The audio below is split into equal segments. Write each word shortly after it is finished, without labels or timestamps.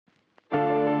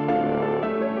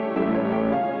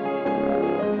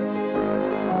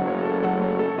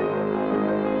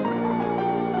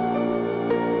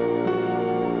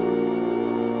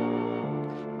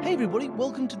everybody,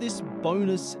 welcome to this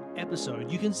bonus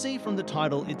episode. You can see from the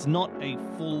title, it's not a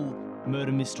full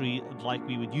murder mystery like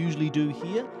we would usually do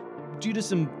here. Due to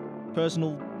some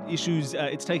personal issues,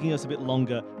 it's taking us a bit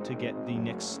longer to get the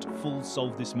next full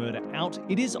Solve This Murder out.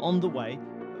 It is on the way,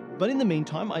 but in the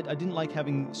meantime, I didn't like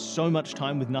having so much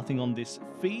time with nothing on this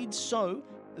feed, so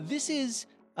this is,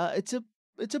 it's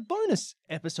a bonus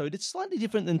episode. It's slightly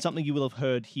different than something you will have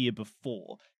heard here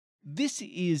before. This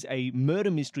is a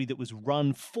murder mystery that was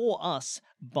run for us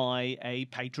by a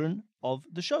patron of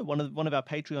the show. One of our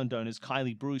Patreon donors,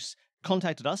 Kylie Bruce,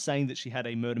 contacted us saying that she had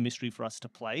a murder mystery for us to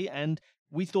play, and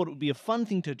we thought it would be a fun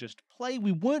thing to just play.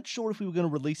 We weren't sure if we were going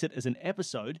to release it as an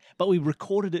episode, but we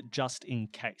recorded it just in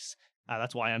case.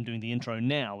 That's why I'm doing the intro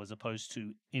now as opposed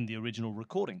to in the original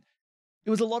recording. It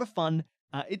was a lot of fun.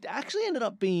 It actually ended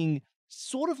up being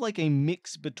sort of like a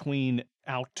mix between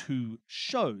our two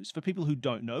shows. For people who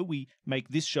don't know, we make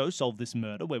this show, Solve This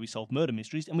Murder, where we solve murder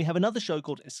mysteries, and we have another show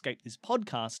called Escape This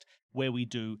Podcast, where we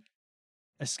do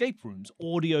escape rooms,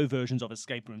 audio versions of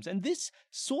escape rooms. And this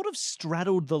sort of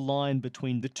straddled the line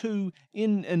between the two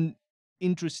in an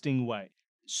interesting way.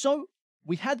 So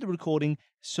we had the recording,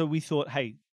 so we thought,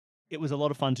 hey, it was a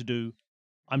lot of fun to do.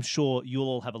 I'm sure you'll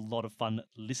all have a lot of fun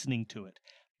listening to it.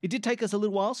 It did take us a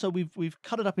little while, so we've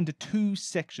cut it up into two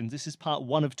sections. This is part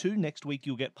 1 of 2. Next week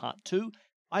you'll get part 2.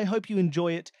 I hope you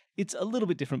enjoy it. It's a little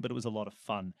bit different, but it was a lot of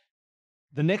fun.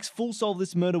 The next full Solve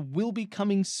This Murder will be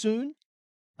coming soon,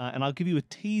 and I'll give you a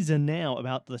teaser now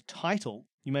about the title.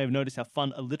 You may have noticed how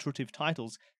fun alliterative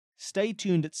titles. Stay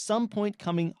tuned. At some point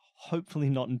coming,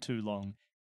 hopefully not in too long,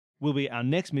 will be our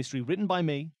next mystery, written by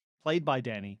me, played by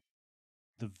Danny,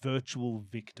 The Virtual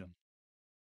Victim.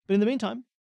 But in the meantime,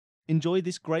 enjoy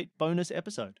this great bonus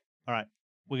episode. All right,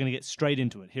 we're going to get straight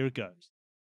into it. Here it goes.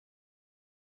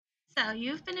 So,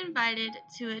 you've been invited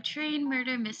to a train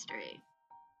murder mystery.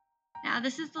 Now,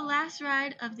 this is the last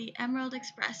ride of the Emerald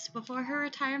Express before her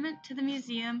retirement to the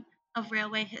Museum of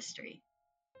Railway History.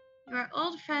 You are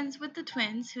old friends with the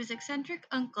twins whose eccentric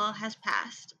uncle has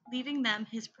passed, leaving them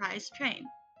his prized train.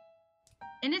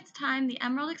 In its time, the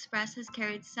Emerald Express has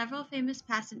carried several famous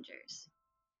passengers.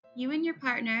 You and your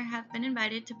partner have been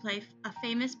invited to play a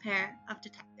famous pair of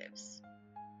detectives.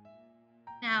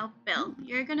 Now, Bill,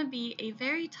 you're going to be a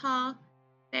very tall,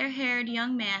 fair-haired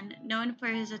young man known for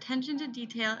his attention to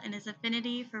detail and his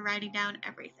affinity for writing down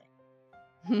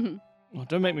everything. Well,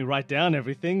 don't make me write down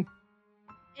everything.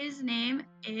 His name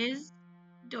is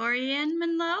Dorian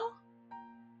Menlo?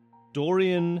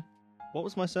 Dorian... What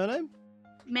was my surname?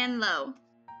 Menlo.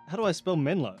 How do I spell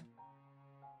Menlo?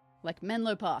 Like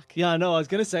Menlo Park. Yeah, I know. I was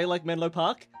going to say like Menlo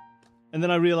Park. And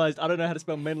then I realized I don't know how to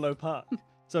spell Menlo Park.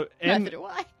 So Neither do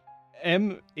I.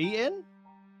 M-E-N?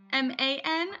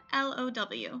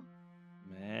 Manlow.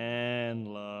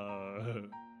 Manlo.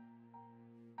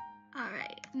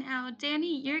 Alright, now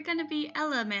Danny, you're gonna be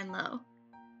Ella Manlow,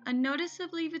 a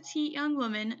noticeably petite young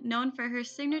woman known for her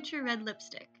signature red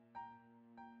lipstick.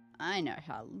 I know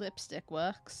how lipstick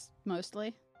works,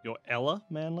 mostly. You're Ella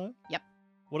Manlo? Yep.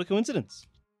 What a coincidence.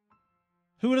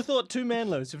 Who would have thought two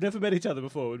Manlows who've never met each other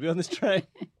before would be on this train?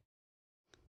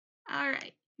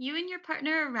 Alright, you and your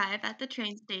partner arrive at the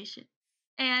train station,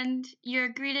 and you're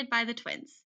greeted by the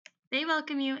twins. They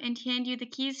welcome you and hand you the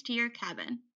keys to your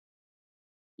cabin.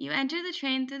 You enter the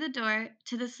train through the door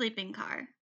to the sleeping car.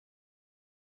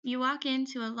 You walk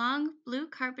into a long,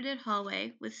 blue-carpeted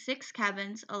hallway with 6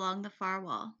 cabins along the far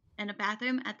wall, and a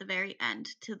bathroom at the very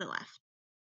end to the left.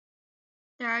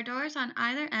 There are doors on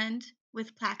either end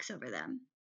with plaques over them.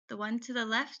 The one to the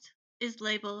left is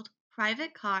labeled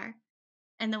Private Car,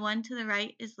 and the one to the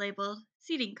right is labeled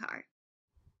Seating Car.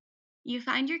 You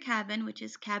find your cabin, which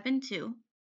is Cabin 2,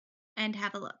 and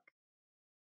have a look.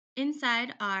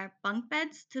 Inside are bunk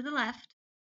beds to the left,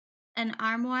 an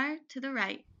armoire to the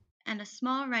right, and a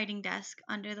small writing desk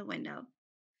under the window,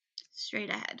 straight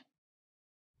ahead.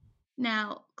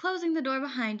 Now, closing the door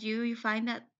behind you, you find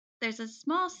that there's a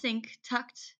small sink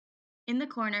tucked in the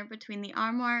corner between the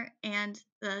armoire and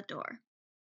the door.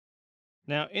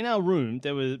 Now, in our room,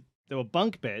 there were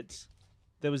bunk beds,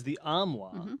 there was the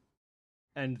armoire,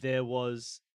 and there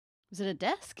was... Was it a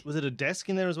desk? Was it a desk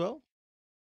in there as well?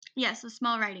 Yes, a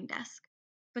small writing desk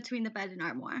between the bed and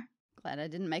armoire. Glad I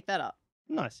didn't make that up.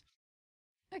 Nice.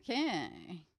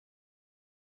 Okay.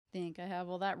 Think I have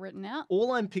all that written out?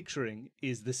 All I'm picturing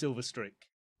is the Silver Streak.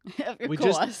 Of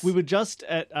course. We were just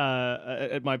at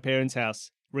my parents' house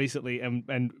recently,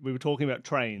 and we were talking about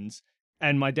trains,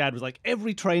 and my dad was like,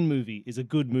 every train movie is a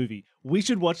good movie. We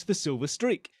should watch The Silver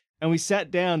Streak. And we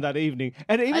sat down that evening,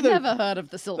 and even I'd never heard of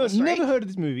The Silver Streak. Never heard of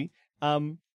this movie.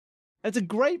 It's a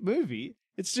great movie.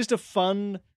 It's just a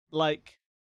fun, like,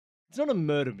 It's not a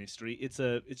murder mystery. It's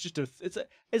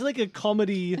like a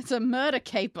comedy. It's a murder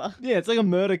caper. Yeah, it's like a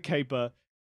murder caper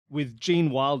with Gene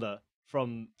Wilder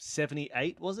from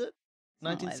 78, was it?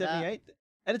 Something like 1978?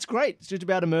 And it's great. It's just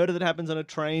about a murder that happens on a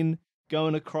train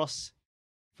going across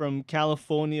from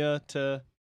California to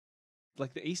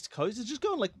like the East Coast. It's just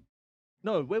going like,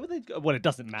 no, where were they? Well, it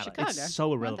doesn't matter. Chicago, It's so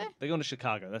weren't irrelevant. they? They're going to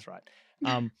Chicago. That's right.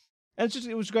 And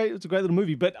it was great. It's a great little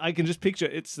movie, but I can just picture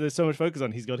there's so much focus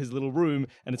on. He's got his little room,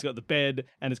 and it's got the bed,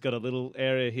 and it's got a little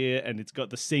area here, and it's got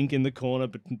the sink in the corner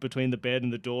between the bed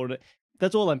and the door.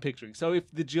 That's all I'm picturing. So if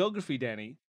the geography,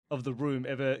 Danny, of the room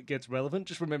ever gets relevant,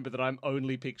 just remember that I'm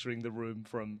only picturing the room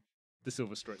from the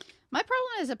Silver Streak. My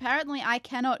problem is apparently I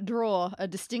cannot draw a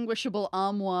distinguishable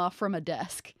armoire from a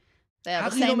desk. They are How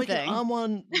the can you not same make thing. an armoire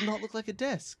not look like a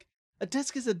desk? A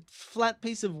desk is a flat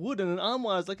piece of wood, and an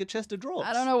armoire is like a chest of drawers.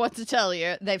 I don't know what to tell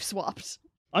you. They've swapped.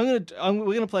 We're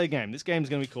gonna play a game. This game is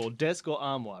gonna be called Desk or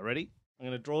Armoire. Ready? I'm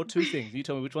gonna draw two things. You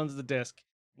tell me which one's the desk,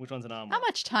 which one's an armoire. How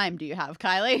much time do you have,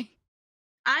 Kylie?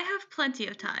 I have plenty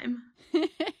of time.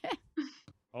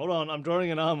 Hold on, I'm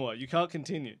drawing an armoire. You can't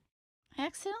continue. I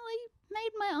accidentally made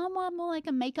my armoire more like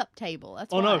a makeup table.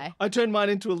 That's Oh why. no, I turned mine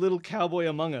into a little cowboy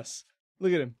Among Us.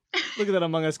 Look at him. Look at that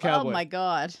Among Us cowboy. Oh my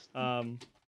god.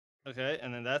 Okay,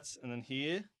 and then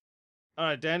here. All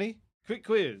right, Danny, quick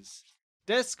quiz.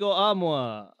 Desk or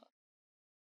armoire?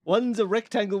 One's a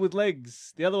rectangle with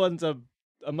legs. The other one's a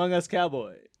Among Us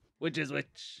cowboy. Which is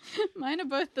which? Mine are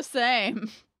both the same.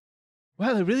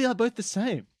 Wow, they really are both the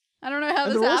same. I don't know how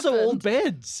And this they're happened. also all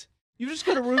beds. You've just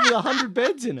got a room with 100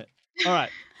 beds in it. All right.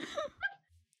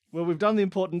 Well, we've done the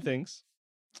important things.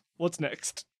 What's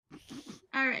next?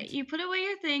 All right, you put away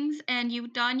your things and you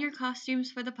don your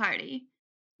costumes for the party.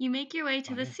 You make your way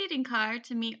to the seating car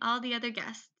to meet all the other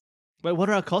guests. Wait, what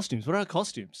are our costumes? What are our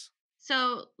costumes?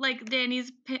 So, like,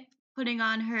 Danny's putting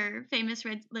on her famous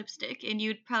red lipstick, and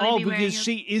you'd probably be wearing because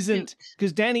she isn't. suit.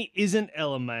 Because Danny isn't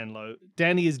Ella Manlow.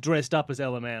 Danny is dressed up as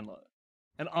Ella Manlow.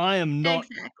 And I am not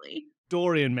Exactly.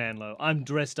 Dorian Manlow. I'm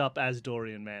dressed up as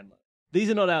Dorian Manlow. These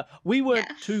are not our. We weren't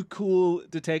Yes. two cool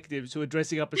detectives who are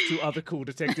dressing up as two other cool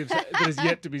detectives that is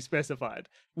yet to be specified.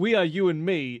 We are you and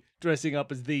me dressing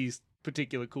up as these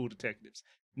particular cool detectives.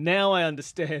 Now I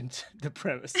understand the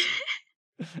premise.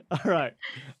 All right,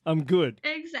 I'm good.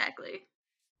 Exactly.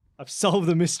 I've solved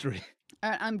the mystery. All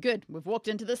right, I'm good. We've walked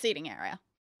into the seating area.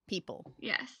 People.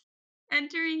 Yes.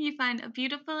 Entering, you find a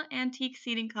beautiful antique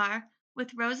seating car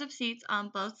with rows of seats on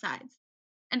both sides,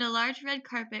 and a large red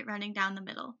carpet running down the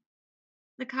middle.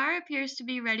 The car appears to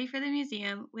be ready for the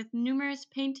museum with numerous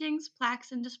paintings,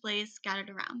 plaques, and displays scattered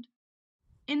around.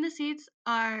 In the seats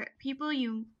are people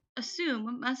you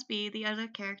assume must be the other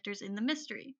characters in the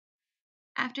mystery.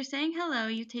 After saying hello,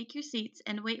 you take your seats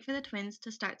and wait for the twins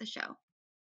to start the show.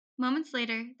 Moments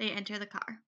later, they enter the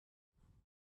car.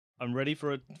 I'm ready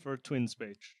for a twin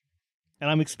speech,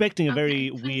 and I'm expecting a very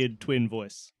Okay, twin- weird twin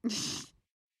voice.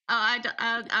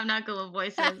 I'm not good with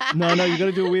voices. No, you got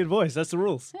to do a weird voice. That's the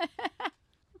rules.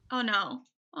 Oh no.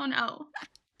 Oh no.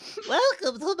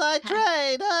 Welcome to my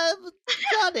train. I'm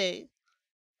Johnny.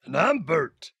 And I'm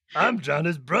Bert. I'm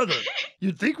Johnny's brother.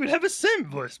 You'd think we'd have a same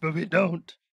voice, but we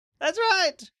don't. That's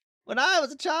right. When I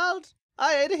was a child,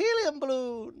 I ate a helium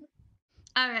balloon.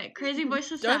 All right, crazy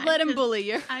voice aside. Don't let him 'cause bully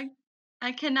you.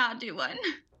 I cannot do one.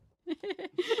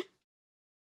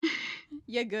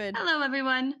 You're good. Hello,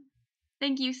 everyone.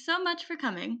 Thank you so much for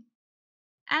coming.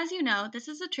 As you know, this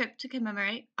is a trip to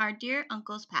commemorate our dear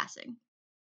uncle's passing.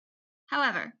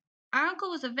 However, our uncle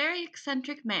was a very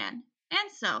eccentric man,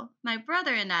 and so my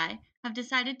brother and I have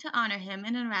decided to honor him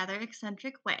in a rather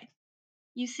eccentric way.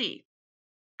 You see,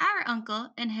 our uncle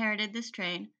inherited this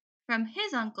train from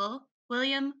his uncle,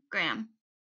 William Graham.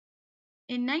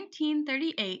 In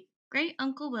 1938, Great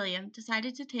Uncle William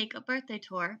decided to take a birthday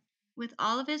tour with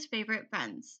all of his favorite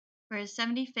friends for his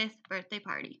 75th birthday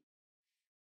party.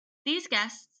 These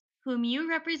guests, whom you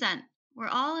represent, were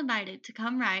all invited to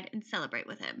come ride and celebrate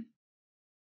with him.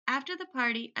 After the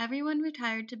party, everyone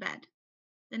retired to bed.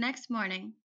 The next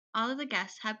morning, all of the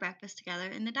guests had breakfast together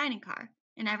in the dining car,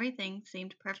 and everything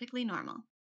seemed perfectly normal.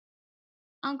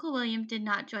 Uncle William did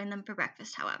not join them for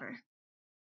breakfast, however.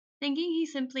 Thinking he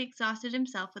simply exhausted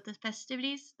himself with the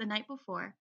festivities the night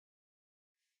before,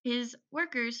 his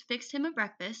workers fixed him a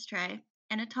breakfast tray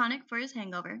and a tonic for his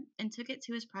hangover and took it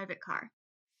to his private car.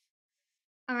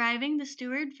 Arriving, the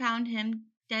steward found him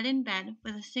dead in bed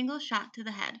with a single shot to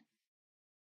the head.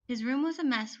 His room was a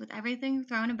mess with everything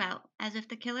thrown about as if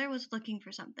the killer was looking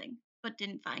for something, but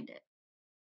didn't find it.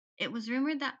 It was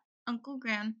rumored that Uncle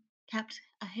Graham kept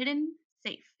a hidden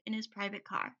safe in his private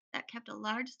car that kept a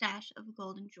large stash of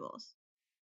gold and jewels.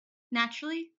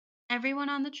 Naturally, Everyone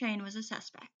on the train was a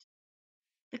suspect.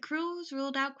 The crew was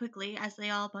ruled out quickly as they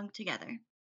all bunked together.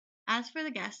 As for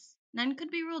the guests, none could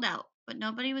be ruled out, but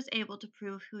nobody was able to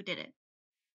prove who did it.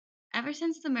 Ever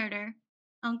since the murder,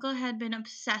 Uncle had been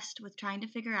obsessed with trying to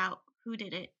figure out who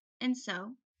did it, and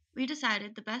so we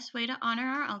decided the best way to honor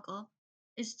our uncle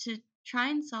is to try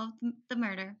and solve the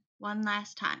murder one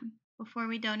last time before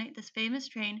we donate this famous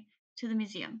train to the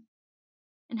museum.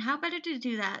 And how better to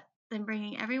do that than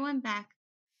bringing everyone back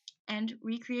and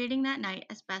recreating that night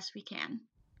as best we can?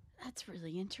 That's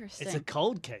really interesting. It's a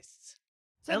cold case.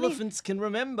 So that means Elephants can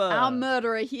remember. our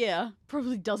murderer here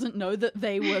probably doesn't know that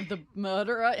they were the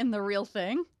murderer in the real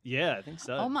thing. Yeah, I think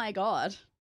so. Oh my god.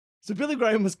 So Billy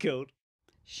Graham was killed,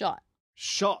 Shot.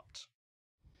 shot,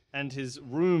 and his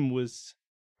room was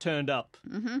turned up.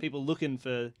 Mm-hmm. People looking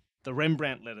for the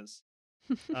Rembrandt letters.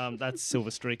 That's Silver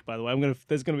Streak, by the way.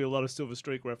 There's gonna be a lot of Silver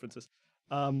Streak references.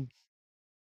 And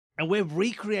we're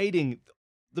recreating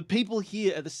the people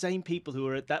here are the same people who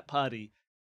were at that party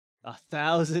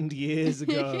 1,000 years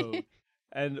ago,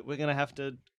 and we're gonna have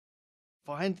to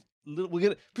find.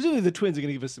 Presumably the twins are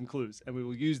gonna give us some clues, and we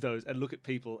will use those and look at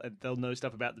people, and they'll know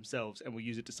stuff about themselves, and we'll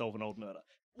use it to solve an old murder.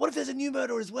 What if there's a new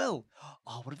murder as well?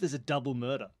 Oh, what if there's a double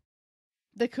murder?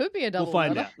 There could be a double We'll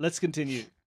find murder. out. Let's continue.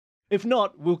 If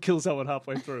not, we'll kill someone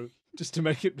halfway through just to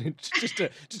make it just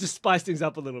to spice things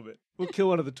up a little bit. We'll kill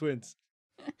one of the twins.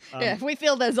 Yeah, if we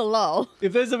feel there's a lull.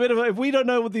 If there's if we don't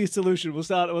know what the solution, we'll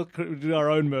do our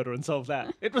own murder and solve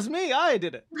that. It was me. I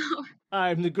did it.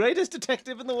 I'm the greatest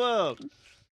detective in the world.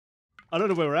 I don't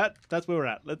know where we're at. That's where we're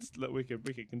at. We can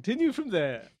continue from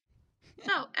there.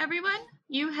 So, everyone,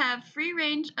 you have free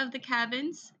range of the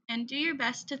cabins and do your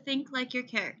best to think like your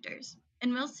characters,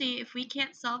 and we'll see if we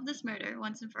can't solve this murder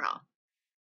once and for all.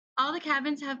 All the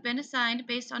cabins have been assigned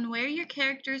based on where your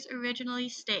characters originally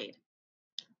stayed.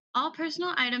 All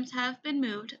personal items have been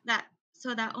moved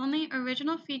so that only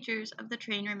original features of the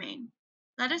train remain.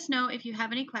 Let us know if you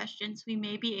have any questions. We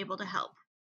may be able to help.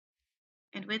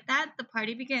 And with that, the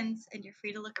party begins, and you're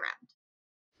free to look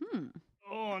around.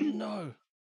 Oh no.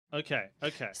 Okay.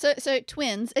 So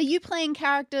twins, are you playing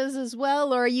characters as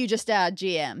well, or are you just our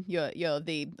GM? You're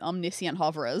the omniscient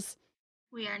hoverers.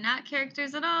 We are not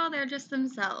characters at all. They're just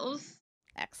themselves.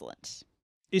 Excellent.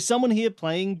 Is someone here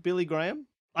playing Billy Graham?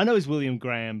 I know he's William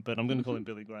Graham, but I'm going to call him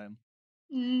Billy Graham.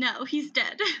 No, he's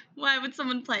dead. Why would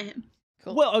someone play him?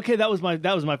 Cool. Well, okay, that was my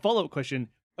follow-up question.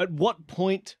 At what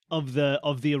point of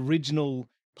the original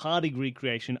party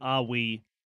recreation are we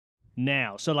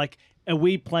now? So, like, are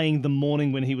we playing the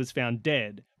morning when he was found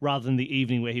dead rather than the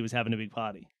evening where he was having a big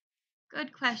party?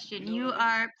 Good question. You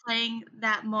are playing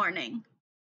that morning.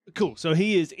 Cool. So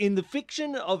he is in the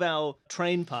fiction of our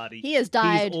train party. He has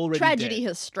died. already Tragedy dead.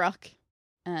 has struck,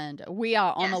 and we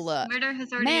are on Yes, alert. murder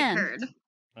has already Man. occurred.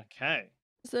 Okay.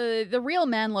 So the real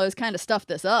Manlows kind of stuffed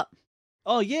this up.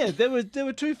 Oh yeah, there were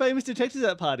two famous detectives at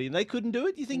that party, and they couldn't do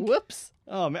it. You think? Whoops.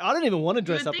 Oh man, I don't even want to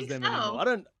dress would up as think them so. anymore.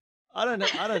 I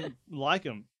don't like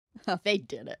them. They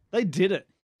did it. They did it.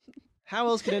 How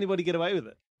else could anybody get away with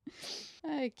it?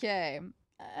 Okay.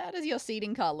 How does your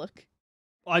seating car look?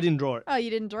 I didn't draw it. Oh, you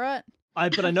didn't draw it?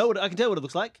 But I know I can tell what it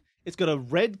looks like. It's got a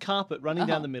red carpet running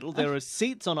Uh-huh. down the middle. There are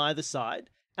seats on either side,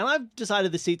 and I've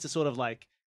decided the seats are sort of like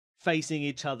facing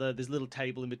each other. There's a little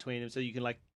table in between them, so you can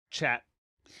like chat.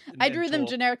 I drew them talk.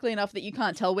 generically enough that you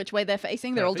can't tell which way they're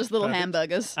facing. They're all Perfect, just little perfect.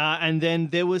 hamburgers. And then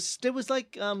there was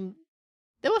like There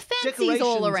were fancies decorations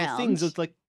all or around. things with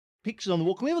like pictures on the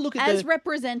wall. Can we have a look at as the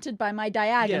represented by my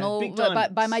diagonal, big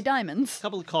by my diamonds. diamonds.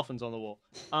 couple of coffins on the wall?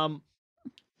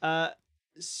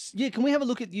 Yeah, can we have a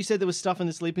look at? You said there was stuff in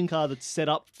the sleeping car that's set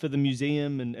up for the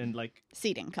museum and like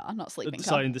Seating car, not sleeping car.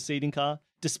 sorry, in the seating car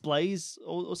displays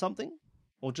or something,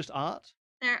 or just art.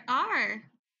 There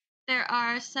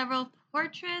are several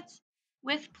portraits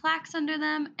with plaques under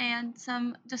them and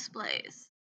some displays.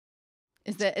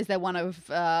 Is there one of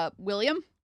William?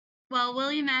 Well,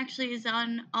 William actually is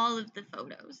on all of the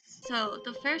photos. So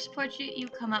the first portrait you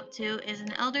come up to is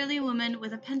an elderly woman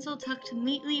with a pencil tucked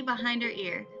neatly behind her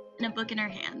ear and a book in her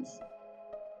hands.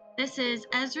 This is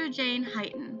Ezra Jane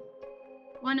Heighton,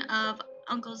 one of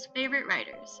Uncle's favorite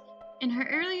writers. In her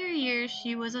earlier years,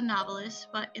 she was a novelist,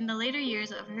 but in the later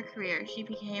years of her career, she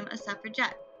became a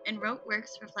suffragette and wrote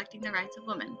works reflecting the rights of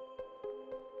women.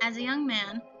 As a young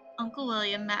man, Uncle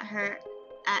William met her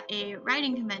at a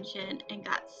writing convention and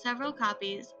got several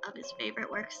copies of his favorite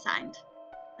works signed.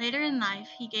 Later in life,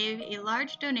 he gave a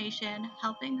large donation,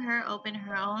 helping her open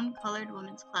her own colored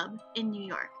women's club in New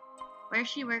York, where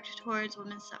she worked towards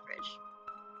women's suffrage.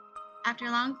 After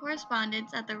long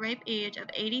correspondence at the ripe age of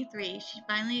 83, she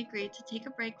finally agreed to take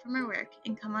a break from her work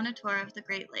and come on a tour of the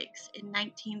Great Lakes in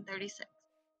 1936.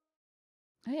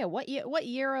 Oh yeah, what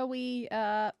year are we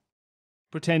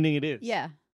Pretending it is. yeah.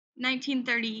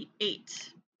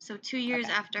 1938. So 2 years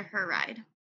Okay. after her ride.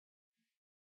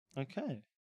 Okay.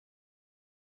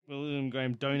 William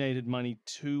Graham donated money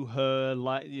to her,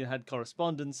 like you had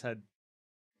correspondence, had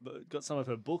got some of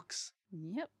her books,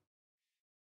 Yep.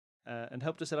 and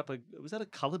helped her set up was that a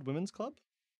coloured women's club?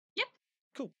 Yep.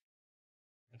 Cool.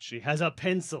 And she has a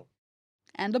pencil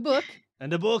And a book.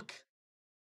 and a book,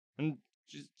 and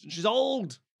she's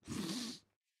old.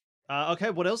 Okay,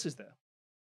 what else is there?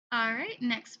 All right,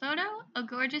 next photo. A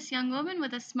gorgeous young woman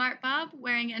with a smart bob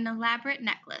wearing an elaborate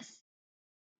necklace.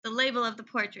 The label of the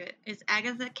portrait is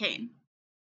Agatha Kane,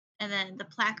 and then the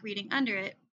plaque reading under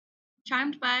it,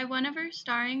 charmed by one of her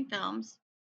starring films,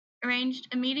 arranged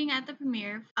a meeting at the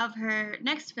premiere of her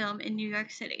next film in New York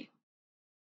City.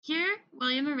 Here,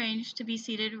 William arranged to be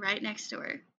seated right next to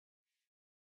her.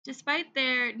 Despite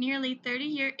their nearly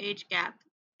 30-year age gap,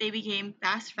 they became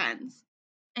fast friends,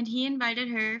 and he invited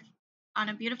her on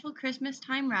a beautiful Christmas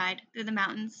time ride through the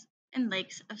mountains and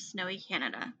lakes of snowy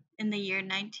Canada in the year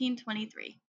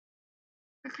 1923.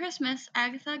 For Christmas,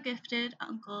 Agatha gifted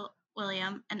Uncle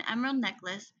William an emerald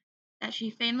necklace that she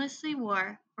famously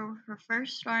wore for her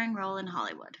first starring role in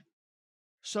Hollywood.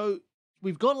 So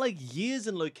we've got like years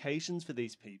and locations for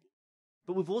these people,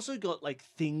 but we've also got like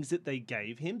things that they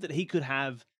gave him that he could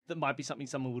have that might be something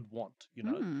someone would want. You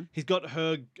know, Hmm. he's got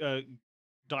her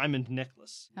diamond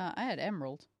necklace. I had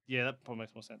emerald. Yeah, that probably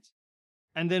makes more sense.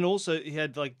 And then also he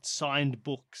had like signed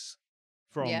books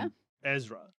from Yeah.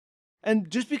 Ezra.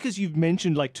 And just because you've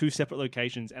mentioned like two separate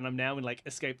locations, and I'm now in like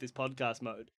escape this podcast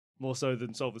mode, more so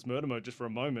than solve this murder mode just for a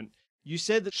moment, you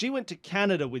said that she went to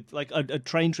Canada with like a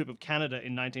train trip of Canada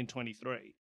in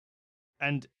 1923.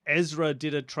 And Ezra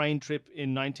did a train trip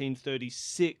in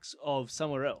 1936 of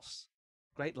somewhere else.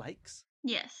 Great Lakes?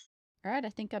 Yes. All right, I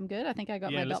think I'm good. I think I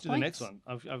got yeah, my let's dot do points. the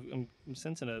next one. I'm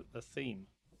sensing a theme.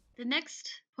 The next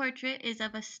portrait is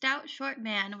of a stout, short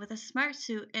man with a smart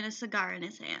suit and a cigar in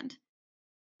his hand.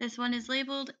 This one is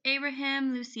labeled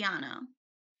Abraham Luciano.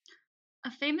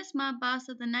 A famous mob boss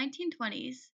of the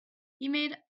 1920s, he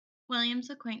made William's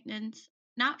acquaintance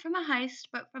not from a heist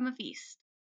but from a feast.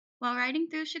 While riding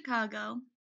through Chicago,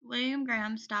 William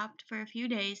Graham stopped for a few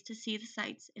days to see the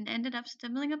sights and ended up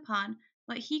stumbling upon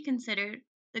what he considered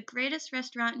the greatest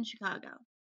restaurant in Chicago,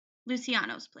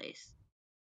 Luciano's Place.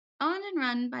 Owned and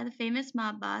run by the famous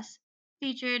mob boss,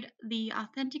 featured the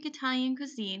authentic Italian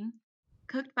cuisine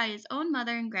cooked by his own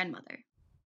mother and grandmother.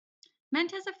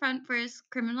 Meant as a front for his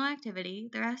criminal activity,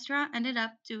 the restaurant ended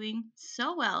up doing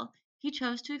so well he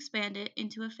chose to expand it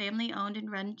into a family owned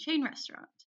and run chain restaurant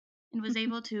and was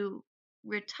able to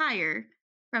retire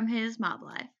from his mob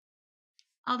life.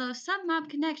 Although some mob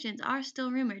connections are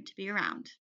still rumored to be around.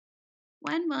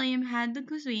 When William had the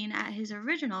cuisine at his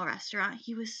original restaurant,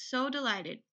 he was so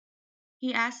delighted.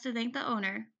 He asked to thank the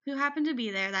owner, who happened to be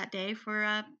there that day for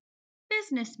a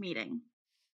business meeting.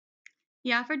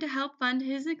 He offered to help fund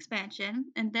his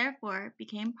expansion and therefore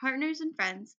became partners and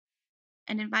friends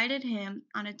and invited him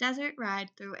on a desert ride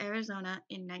through Arizona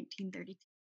in 1932.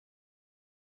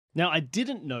 Now, I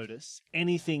didn't notice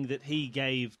anything that he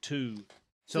gave to...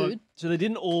 Food. So they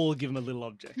didn't all give him a little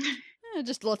object.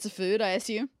 Just lots of food, I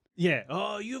assume. Yeah.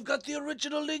 Oh, you've got the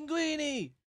original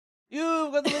linguine.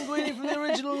 You've got the linguine from the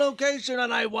original location,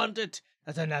 and I want it.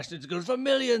 That's a national. It's good for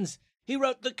millions. He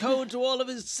wrote the code to all of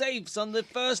his safes on the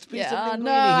first piece of linguine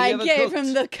no, he I ever gave cooked.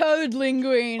 him the code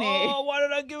linguine. Oh, why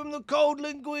did I give him the code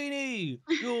linguine?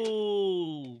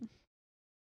 Oh.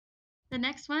 The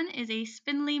next one is a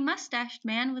spindly, mustached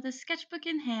man with a sketchbook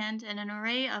in hand and an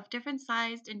array of different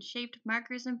sized and shaped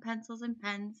markers and pencils and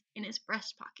pens in his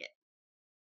breast pocket.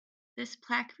 This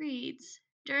plaque reads,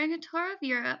 during a tour of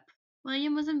Europe,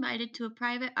 William was invited to a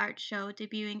private art show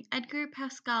debuting Edgar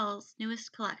Pascal's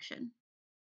newest collection.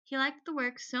 He liked the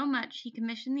work so much he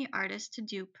commissioned the artist to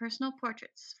do personal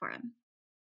portraits for him.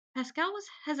 Pascal was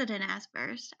hesitant at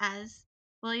first, as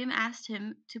William asked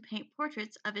him to paint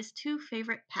portraits of his two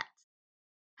favorite pets.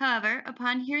 However,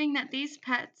 upon hearing that these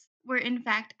pets were in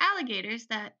fact alligators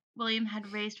that William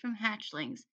had raised from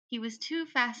hatchlings, he was too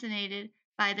fascinated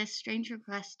by this strange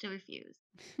request to refuse.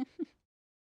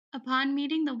 Upon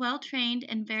meeting the well-trained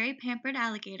and very pampered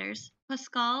alligators,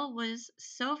 Pascal was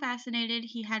so fascinated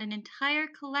he had an entire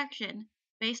collection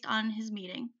based on his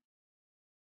meeting.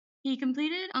 He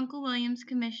completed Uncle William's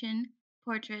commission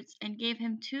portraits and gave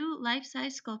him two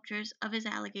life-size sculptures of his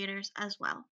alligators as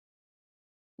well.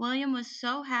 William was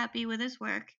so happy with his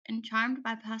work and charmed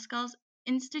by Pascal's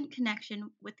instant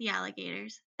connection with the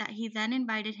alligators that he then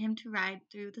invited him to ride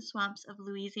through the swamps of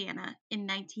Louisiana in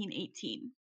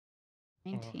 1918.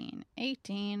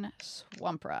 1918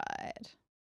 Swamp Ride.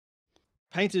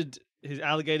 painted his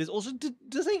alligators. Also,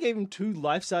 does he gave him 2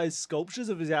 life-size sculptures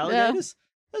of his alligators?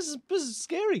 This is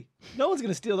scary. No one's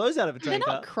going to steal those out of a They're train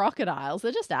car. not crocodiles.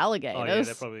 They're just alligators. Oh, yeah,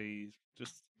 they're probably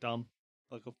just dumb.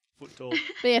 Like a foot tall.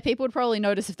 But yeah, people would probably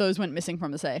notice if those went missing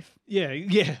from the safe.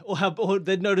 Yeah. Or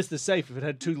they'd notice the safe if it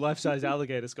had 2 life-size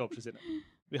alligator sculptures in it.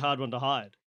 Be a hard one to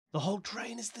hide. The whole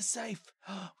train is the safe.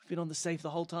 We've been on the safe the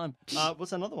whole time.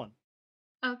 What's another one?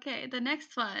 Okay, the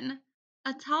next one.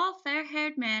 A tall,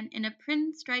 fair-haired man in a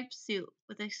pinstripe suit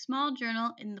with a small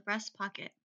journal in the breast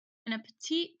pocket, and a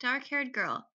petite, dark-haired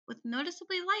girl with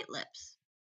noticeably light lips.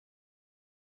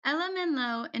 Ella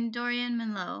Menlo and Dorian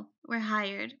Menlo were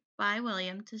hired by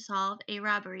William to solve a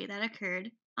robbery that occurred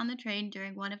on the train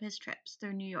during one of his trips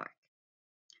through New York.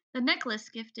 The necklace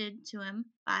gifted to him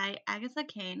by Agatha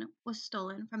Kane was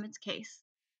stolen from its case.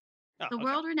 The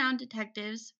world-renowned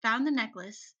detectives found the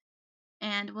necklace,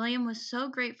 and William was so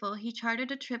grateful he chartered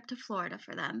a trip to Florida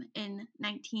for them in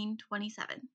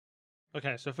 1927.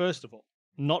 Okay, so first of all,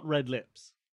 not red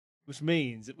lips, which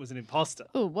means it was an imposter.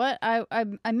 Oh, what? I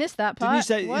missed that part. Didn't you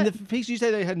say What? in the piece you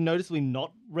say they had noticeably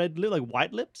not red lip, like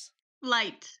white lips?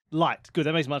 Light. Light. Good.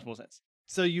 That makes much more sense.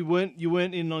 So you weren't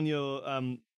in on your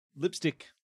lipstick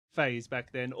phase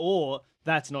back then, or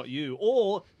that's not you,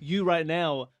 or you right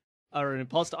now are an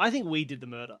imposter. I think we did the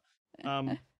murder.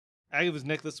 Agatha's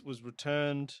necklace was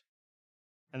returned,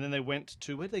 and then they went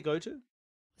to where'd they go to?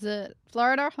 Is it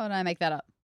Florida? Or did I make that up?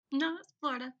 No, it's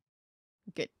Florida.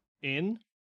 Good. In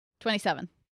 27.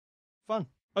 fun.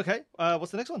 Okay.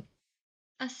 What's the next one?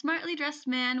 A smartly dressed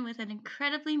man with an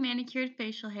incredibly manicured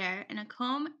facial hair and a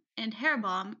comb and hair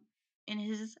balm in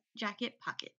his jacket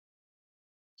pocket.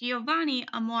 Giovanni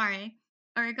Amore,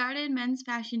 a regarded men's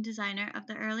fashion designer of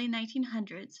the early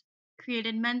 1900s,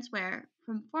 created menswear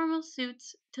from formal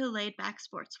suits to laid-back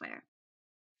sportswear.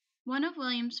 One of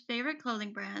William's favorite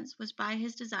clothing brands was by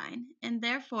his design, and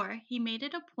therefore he made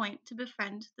it a point to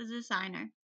befriend the designer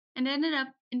and ended up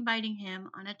inviting him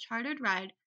on a chartered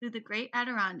ride through the Great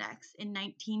Adirondacks in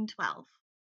 1912.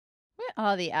 Where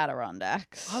are the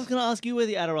Adirondacks? I was going to ask you where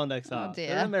the Adirondacks Oh, are. dear.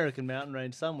 They're an American mountain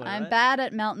range somewhere. I'm right? bad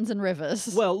at mountains and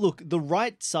rivers. Well, look, the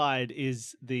right side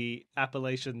is the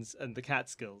Appalachians and the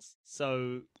Catskills.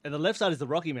 So, and the left side is the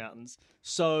Rocky Mountains.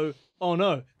 So, oh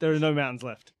no, there are no mountains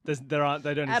left. They don't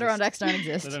exist. Adirondacks don't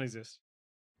exist. They don't exist.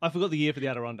 I forgot the year for the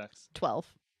Adirondacks. 12.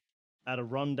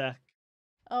 Adirondack.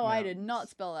 Oh, I Mountains. did not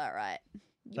spell that right.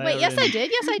 They Wait, are yes, in- I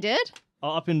did. Yes, I did.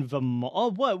 Oh, up in Vermont. Oh,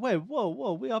 wait,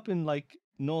 whoa. We're up in like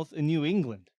New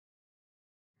England.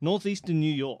 Northeastern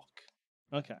New York.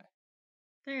 Okay.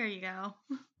 There you go.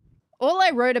 All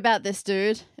I wrote about this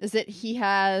dude is that he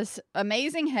has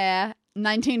amazing hair,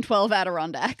 1912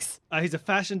 Adirondacks. He's a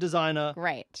fashion designer,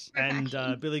 Great. and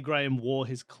Fashion. Billy Graham wore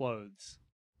his clothes.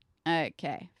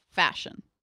 Okay. Fashion.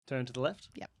 Turn to the left.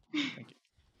 Yep. Thank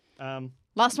you.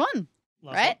 Last one,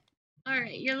 Last right? one. All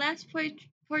right, your last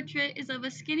portrait is of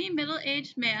a skinny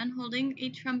middle-aged man holding a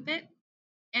trumpet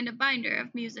and a binder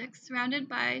of music surrounded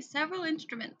by several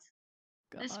instruments.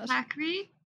 This God. Packery,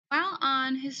 while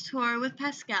on his tour with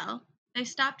Pascal, they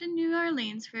stopped in New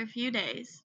Orleans for a few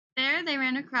days. There they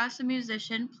ran across a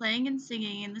musician playing and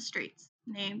singing in the streets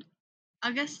named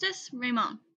Augustus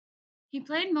Raymond. He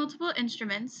played multiple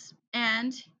instruments,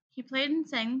 and he played and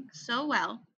sang so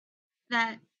well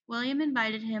that William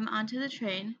invited him onto the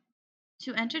train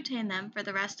to entertain them for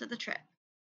the rest of the trip.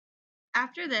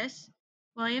 After this,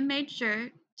 William made sure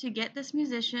to get this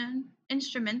musician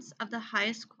instruments of the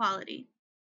highest quality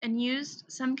and used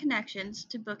some connections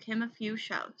to book him a few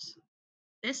shows.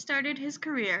 This started his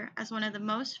career as one of the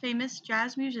most famous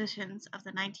jazz musicians of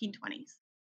the 1920s.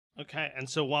 Okay, and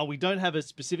so while we don't have a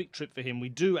specific trip for him, we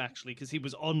do actually, because he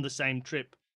was on the same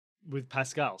trip with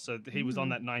Pascal. So he was on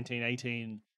that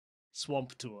 1918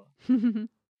 swamp tour.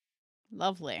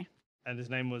 Lovely. And his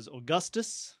name was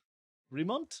Augustus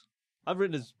Remont. I've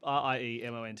written as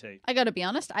Riemont. I gotta be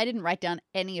honest, I didn't write down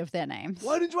any of their names.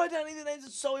 Why didn't you write down any of the names?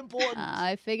 It's so important.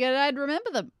 I figured I'd remember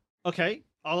them. Okay,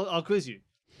 I'll quiz you.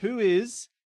 Who is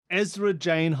Ezra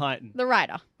Jane Hyten? The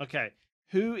writer. Okay,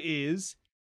 who is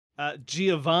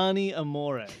Giovanni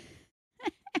Amore?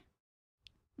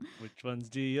 Which one's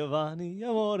Giovanni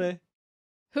Amore?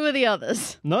 Who are the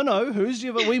others? No, who's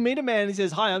Giovanni? We meet a man, he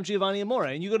says, "Hi, I'm Giovanni Amore,"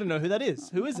 and you got to know who that is.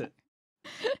 Who is it?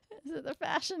 Is it the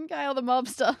fashion guy or the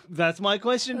mobster? That's my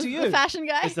question to you. The fashion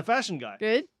guy? It's the fashion guy.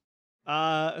 Good.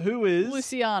 Who is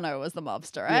Luciano was the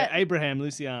mobster, Yeah, right? Abraham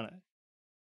Luciano.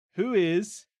 Who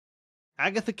is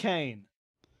Agatha Kane?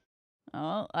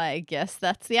 Oh, I guess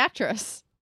that's the actress.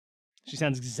 She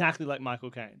sounds exactly like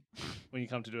Michael Caine when you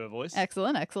come to do her voice.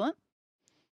 Excellent, excellent.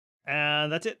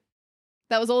 And that's it.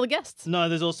 That was all the guests. No,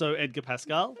 there's also Edgar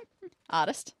Pascal.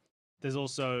 Artist. There's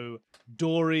also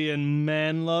Dorian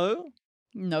Manlow.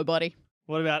 Nobody.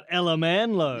 What about Ella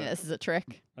Manlow? Yeah, this is a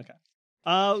trick. Cool.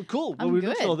 Well, I'm we've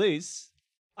looked at good. all these.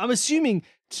 I'm assuming.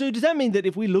 So does that mean that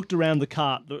if we looked around the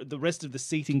cart, the rest of the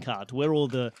seating cart, where all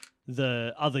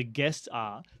the other guests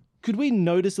are, could we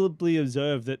noticeably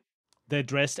observe that they're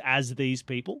dressed as these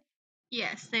people?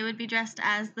 Yes, they would be dressed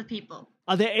as the people.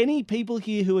 Are there any people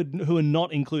here who are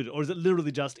not included, or is it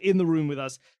literally just in the room with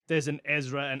us? There's an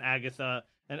Ezra, an Agatha,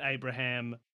 an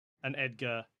Abraham, an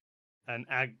Edgar,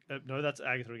 no, that's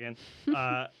Agatha again.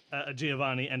 A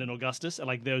Giovanni and an Augustus, and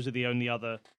like those are the only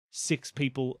other 6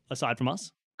 people aside from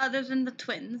us. Other than the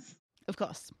twins. Of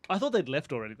course. I thought they'd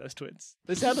left already. Those twins.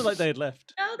 They sounded like they had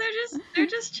left. No, they're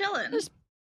just chilling. Just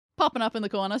popping up in the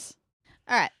corners.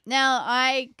 All right. Now,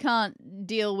 I can't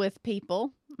deal with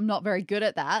people. I'm not very good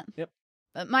at that. Yep.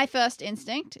 But my first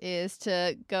instinct is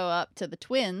to go up to the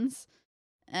twins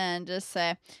and just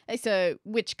say, hey, so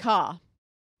which car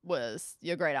was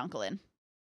your great uncle in?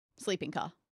 Sleeping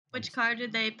car. Which car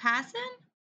did they pass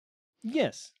in?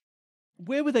 Yes.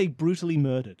 Where were they brutally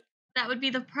murdered? That would be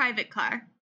the private car.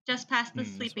 Just past the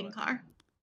That's sleeping right. car.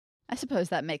 I suppose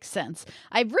that makes sense.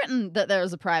 I've written that there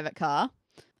was a private car.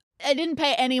 I didn't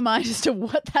pay any mind as to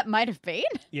what that might have been.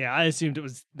 Yeah, I assumed it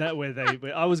was that where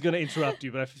they. I was going to interrupt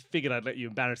you, but I figured I'd let you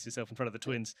embarrass yourself in front of the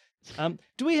twins.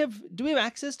 Do we have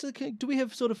access to? Do we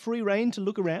have sort of free reign to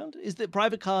look around? Is the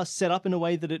private car set up in a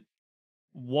way that it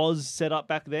was set up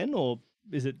back then, or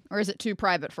is it? Or is it too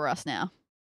private for us now?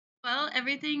 Well,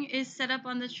 everything is set up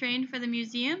on the train for the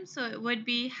museum, so it would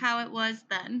be how it was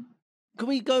then. Can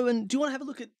we go and do you want to have a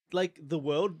look at like the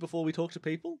world before we talk to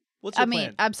people? What's your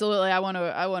plan? Absolutely. I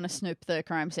want to snoop the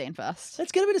crime scene first.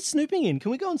 Let's get a bit of snooping in. Can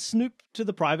we go and snoop to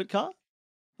the private car?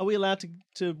 Are we allowed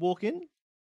to walk in?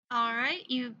 All right,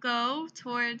 you go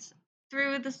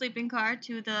through the sleeping car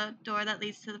to the door that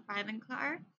leads to the private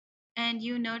car, and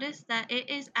you notice that it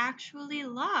is actually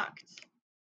locked.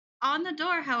 On the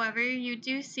door, however, you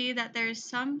do see that there's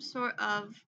some sort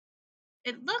of,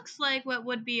 it looks like what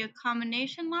would be a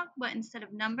combination lock, but instead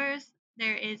of numbers,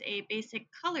 there is a basic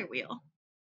color wheel.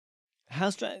 How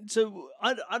strange. So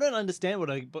I don't understand what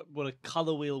a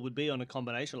color wheel would be on a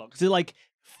combination lock. Is it like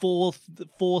four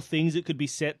things that could be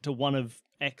set to one of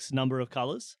X number of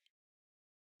colors?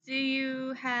 Do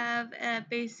you have a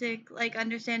basic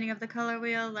understanding of the color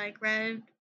wheel, like red,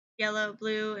 yellow,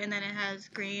 blue, and then it has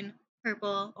green,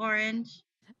 purple, orange?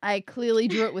 I clearly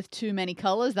drew it with too many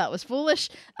colors. That was foolish.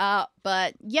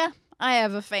 But yeah, I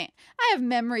have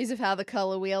memories of how the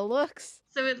color wheel looks.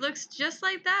 So it looks just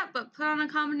like that, but put on a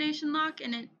combination lock,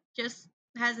 and it just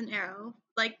has an arrow,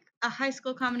 like a high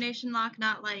school combination lock,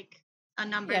 not like a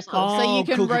numbers cool. lock. So you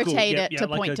can cool. rotate Yep, it to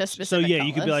like point to specific So yeah,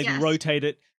 you could be colours. like Yes. rotate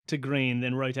it to green,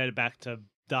 then rotate it back to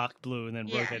dark blue, and then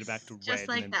rotate it Yes, back to red. just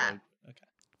like and that. then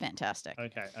Fantastic.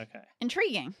 Okay.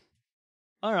 Intriguing.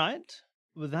 All right.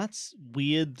 Well, that's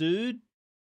weird, dude.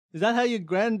 Is that how your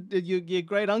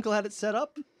great uncle had it set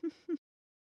up?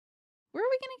 Where are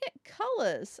we going to get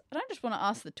colors? I don't just want to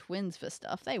ask the twins for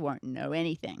stuff. They won't know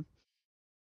anything.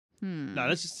 No,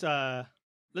 let's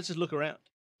just look around.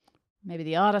 Maybe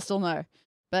the artist will know.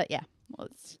 But yeah.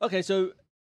 Okay, so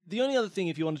the only other thing,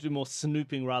 if you want to do more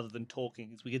snooping rather than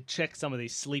talking, is we could check some of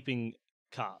these sleeping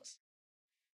cars.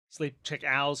 Check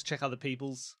ours, check other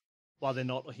people's while they're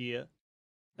not here,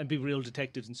 and be real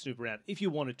detectives and snoop around if you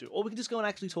wanted to. Or we could just go and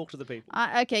actually talk to the people.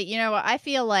 Okay, you know what? I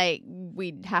feel like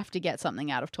we'd have to get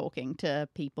something out of talking to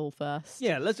people first.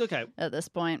 Yeah, okay. At this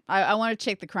point. I want to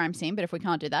check the crime scene, but if we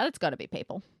can't do that, it's got to be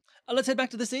people. Let's head back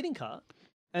to the seating car.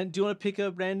 And do you want to pick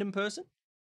a random person?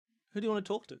 Who do you want to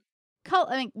talk to?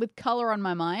 With color on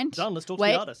my mind. Done, let's talk to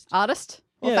Wait, the artist. Artist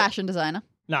or Yeah. fashion designer?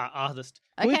 Nah, artist.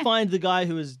 Can we Okay. find the guy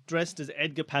who is dressed as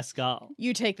Edgar Pascal?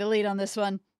 You take the lead on this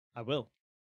one. I will.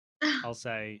 I'll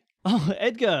say, oh,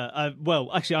 Edgar.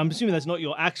 Well, actually, I'm assuming that's not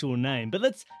your actual name, but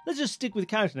let's just stick with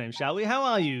character names, shall we? How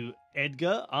are you,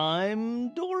 Edgar?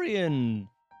 I'm Dorian.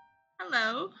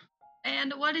 Hello.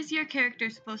 And what is your character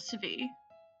supposed to be?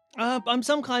 I'm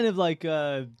some kind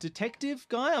of detective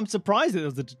guy. I'm surprised that there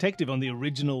was a detective on the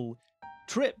original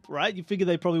trip, right? You figure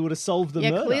they probably would have solved the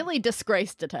murder. Clearly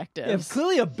disgraced Yeah, detectives.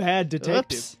 clearly a bad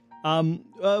detective. Oops.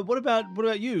 What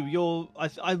about you?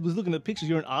 I was looking at pictures.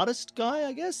 You're an artist guy,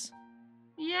 I guess.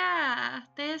 Yeah,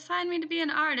 they assigned me to be an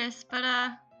artist, but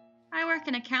I work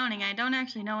in accounting. I don't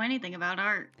actually know anything about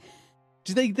art.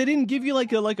 They didn't give you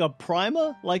like a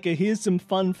primer, here's some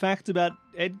fun facts about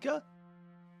Edgar?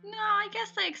 No, I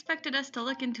guess they expected us to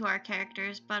look into our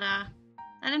characters, but I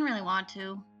didn't really want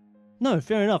to. No,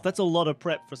 fair enough. That's a lot of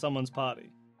prep for someone's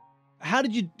party. How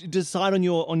did you decide on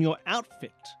your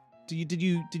outfit? Did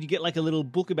you get like a little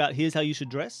book about here's how you should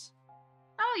dress?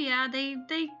 Oh Oh yeah, they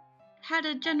had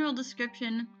a general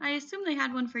description. I assume they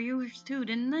had one for yours too,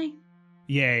 didn't they?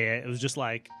 Yeah, it was just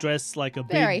like dressed like a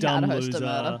Very big dumb hard host of loser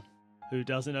murder. who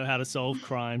doesn't know how to solve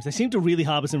crimes. They seem to really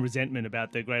harbor some resentment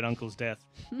about their great uncle's death.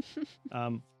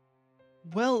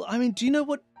 Well, I mean, do you know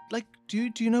what? Like, do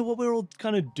you know what we're all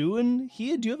kind of doing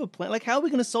here? Do you have a plan? Like, how are we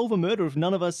going to solve a murder if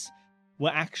none of us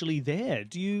were actually there?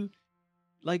 Do you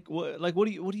like what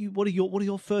are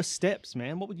your first steps,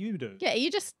 man? What would you do? Yeah, are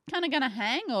you just kind of gonna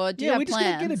hang, or do you Yeah, have we just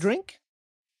plans? gonna get a drink.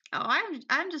 Oh,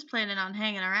 I'm just planning on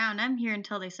hanging around. I'm here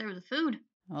until they serve the food.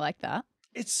 I like that.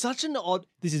 It's such an odd.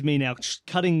 This is me now,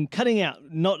 cutting out.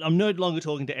 I'm no longer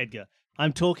talking to Edgar.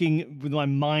 I'm talking with my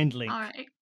mind link All right.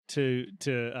 to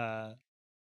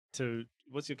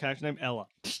what's your character name? Ella.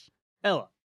 Ella.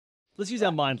 Let's use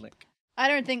our mind link. I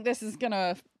don't think this is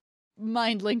gonna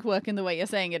mind link work in the way you're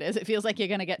saying it is. It feels like you're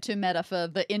gonna get too meta for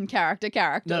the in-character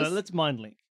characters. No, let's mind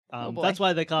link. Oh, boy. That's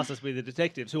why they cast us to be the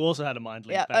detectives, who also had a mind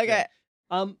link. Yeah, back okay.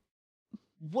 then.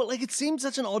 Well, like, it seems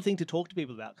such an odd thing to talk to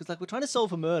people about, because, like, we're trying to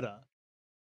solve a murder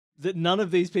that none of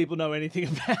these people know anything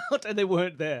about, and they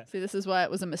weren't there. See, this is why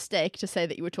it was a mistake to say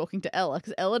that you were talking to Ella,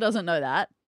 because Ella doesn't know that.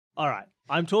 All right,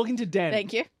 I'm talking to Danny.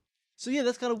 Thank you. So, yeah,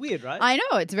 that's kind of weird, right? I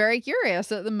know, it's very curious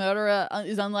that the murderer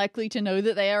is unlikely to know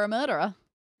that they are a murderer.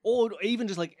 Or even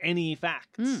just, like, any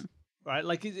facts, Mm. right?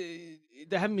 Like, they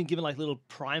haven't been given, like, little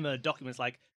primer documents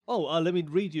like, oh, let me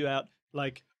read you out,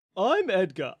 like, I'm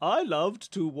Edgar. I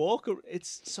loved to walk.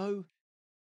 It's so...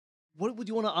 What would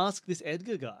you want to ask this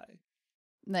Edgar guy?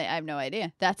 I have no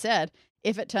idea. That said,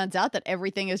 if it turns out that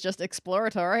everything is just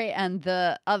exploratory and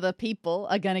the other people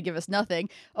are going to give us nothing,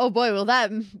 oh boy, will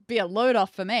that be a load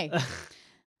off for me.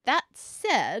 That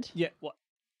said, Yeah, what?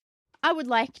 I would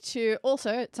like to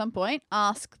also, at some point,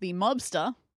 ask the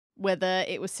mobster whether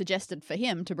it was suggested for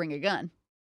him to bring a gun.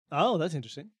 Oh, that's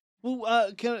interesting.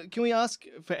 Well, can we ask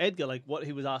for Edgar, like, what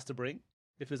he was asked to bring?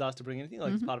 If he was asked to bring anything,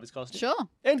 like, as part of his costume? Sure.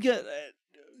 Edgar,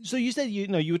 so you said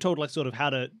you were told, like, sort of how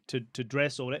to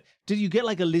dress or whatever. Did you get,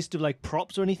 like, a list of, like,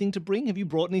 props or anything to bring? Have you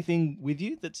brought anything with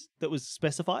you that was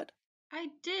specified? I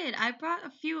did. I brought a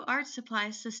few art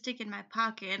supplies to stick in my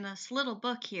pocket and this little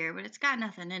book here, but it's got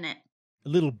nothing in it. A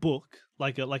little book,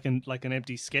 like an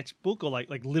empty sketchbook, or like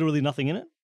literally nothing in it?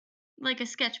 Like a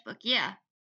sketchbook, yeah.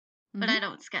 But Mhm. I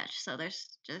don't sketch, so there's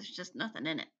just nothing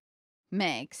in it.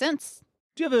 Makes sense.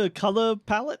 Do you have a color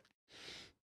palette?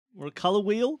 Or a color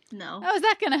wheel? No. How is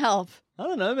that going to help? I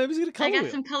don't know, maybe he's got a color I got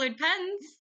wheel. some colored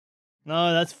pens.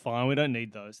 No, that's fine. We don't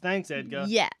need those. Thanks, Edgar.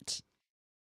 Yet.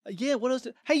 Yeah, what else?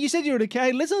 Hey, you said you're an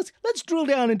okay. Let's drill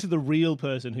down into the real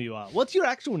person who you are. What's your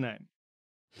actual name?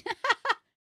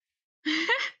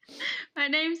 My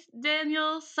name's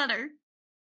Daniel Sutter.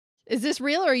 Is this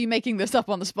real, or are you making this up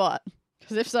on the spot?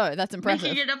 Because if so, that's impressive.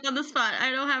 Making it up on the spot.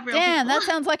 I don't have real Damn, people. that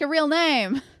sounds like a real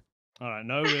name. All right,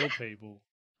 no real people.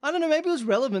 I don't know, maybe it was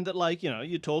relevant that, like,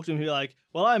 you talk to him, you're like,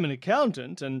 well, I'm an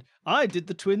accountant, and I did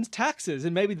the twins' taxes,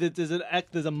 and maybe there's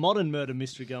a modern murder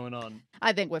mystery going on.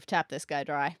 I think we've tapped this guy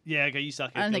dry. Yeah, okay, you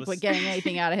suck. I don't think we're getting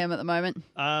anything out of him at the moment.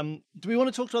 Do we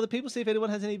want to talk to other people, see if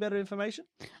anyone has any better information?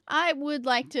 I would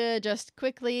like to just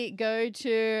quickly go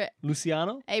to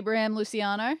Luciano? Abraham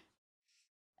Luciano.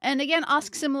 And again,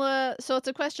 ask similar sorts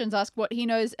of questions. Ask what he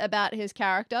knows about his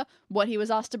character, what he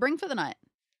was asked to bring for the night.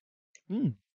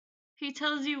 He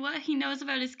tells you what he knows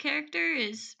about his character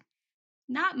is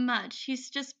not much. He's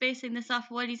just basing this off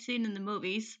what he's seen in the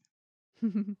movies.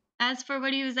 As for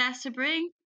what he was asked to bring,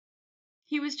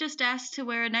 he was just asked to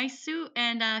wear a nice suit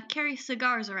and carry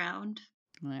cigars around.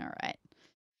 All right.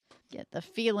 Get the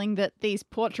feeling that these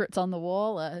portraits on the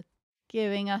wall are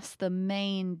giving us the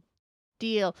main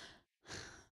deal.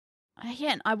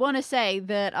 Again, I want to say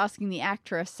that asking the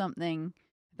actress something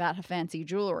about her fancy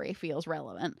jewelry feels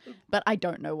relevant, but I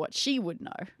don't know what she would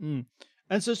know.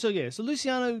 And so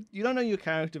Luciano, you don't know your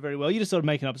character very well. You're just sort of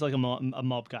making up. It's like a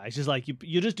mob guy. It's just like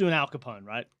you're just doing Al Capone,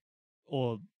 right?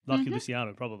 Or Lucky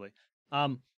Luciano, probably.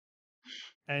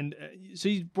 And so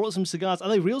you brought some cigars. Are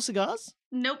they real cigars?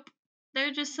 Nope.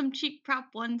 They're just some cheap prop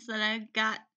ones that I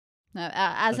got. No,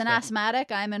 as an Okay.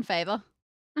 asthmatic, I'm in favor.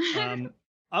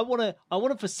 I want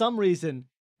to for some reason,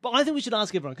 but I think we should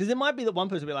ask everyone, because it might be that one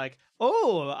person will be like,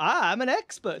 "Oh, I'm an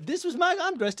expert.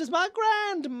 I'm dressed as my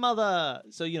grandmother."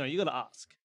 So you got to ask.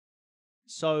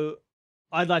 So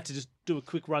I'd like to just do a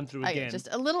quick run through Okay, again. just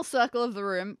a little circle of the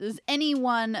room. Does any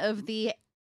one of the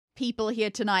people here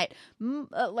tonight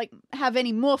have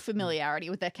any more familiarity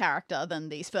with their character than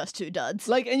these first two duds?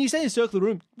 Like, and you say a circle of the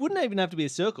room, wouldn't even have to be a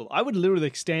circle. I would literally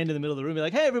stand in the middle of the room and be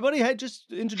like, "Hey, everybody, hey,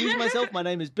 just introduce myself. My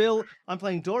name is Bill. I'm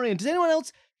playing Dorian.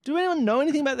 Do anyone know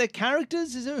anything about their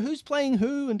characters? Is there who's playing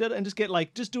who?" And just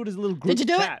do it as a little group Did you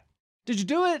do it? chat. Did you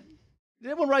do it? Did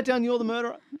everyone write down you're the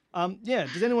murderer? Yeah.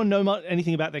 Does anyone know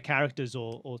anything about their characters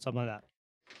or something like that?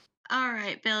 All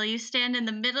right, Bill, you stand in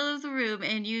the middle of the room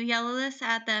and you yell this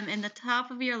at them in the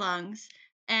top of your lungs.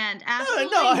 And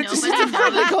absolutely No, it's nobody a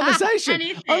friendly knows conversation.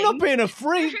 anything. I'm not being a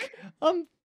freak.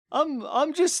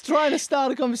 I'm just trying to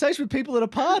start a conversation with people at a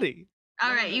party.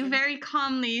 All right, you very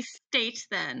calmly state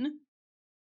then.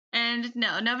 And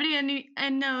no, nobody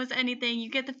knows anything. You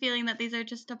get the feeling that these are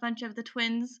just a bunch of the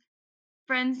twins'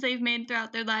 friends they've made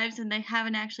throughout their lives, and they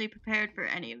haven't actually prepared for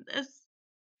any of this.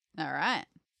 All right.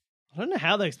 I don't know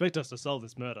how they expect us to solve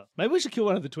this murder. Maybe we should kill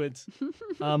one of the twins.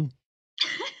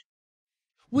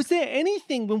 Was there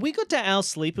anything, when we got to our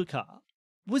sleeper car,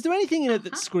 was there anything in it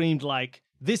that screamed like,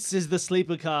 this is the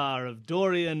sleeper car of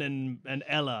Dorian and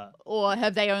Ella? Or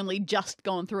have they only just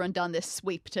gone through and done this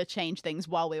sweep to change things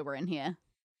while we were in here?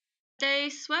 They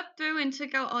swept through and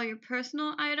took out all your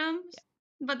personal items,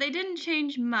 but they didn't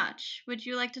change much. Would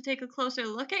you like to take a closer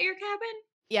look at your cabin?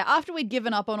 Yeah, after we'd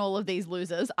given up on all of these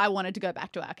losers, I wanted to go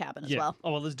back to our cabin as well.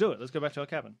 Oh, well, let's do it. Let's go back to our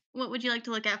cabin. What would you like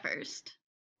to look at first?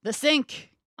 The sink.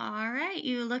 All right,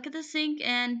 you look at the sink,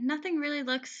 and nothing really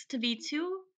looks to be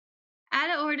too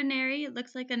out of ordinary. It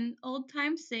looks like an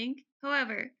old-time sink.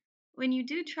 However, when you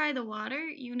do try the water,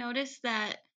 you notice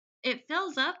that it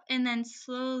fills up and then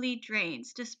slowly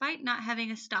drains, despite not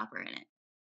having a stopper in it.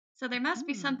 So there must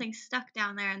be something stuck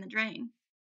down there in the drain.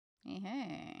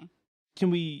 Hey.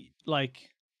 Can we,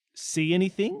 see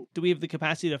anything? Do we have the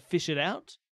capacity to fish it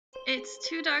out? It's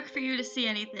too dark for you to see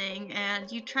anything,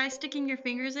 and you try sticking your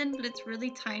fingers in, but it's really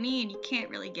tiny and you can't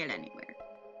really get anywhere.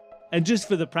 And just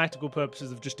for the practical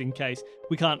purposes of just in case,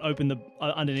 we can't open the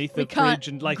underneath the fridge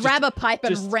and grab a pipe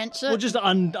and wrench it. Or just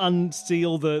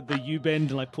unseal the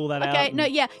U-bend and pull that out. Okay, no,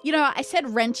 yeah. You know, I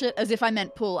said wrench it as if I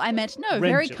meant pull. I meant no,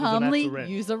 very calmly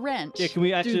use a wrench. Yeah, can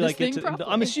we actually get to? Properly.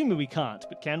 I'm assuming we can't,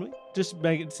 but can we? Just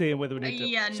make it see whether we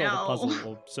need to solve a puzzle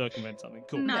or circumvent something.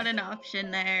 Cool. Not an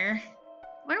option there.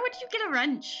 Where would you get a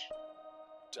wrench?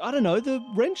 I don't know, the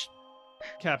wrench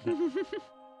cabinet.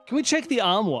 Can we check the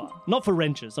armoire? Not for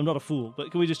wrenches, I'm not a fool,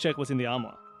 but can we just check what's in the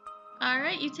armoire? All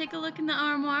right, you take a look in the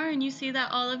armoire and you see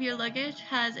that all of your luggage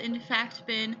has in fact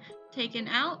been taken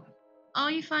out. All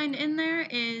you find in there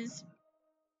is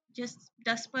just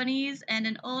dust bunnies and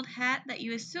an old hat that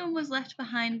you assume was left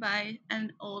behind by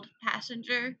an old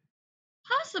passenger.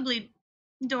 Possibly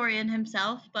Dorian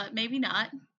himself, but maybe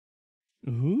not.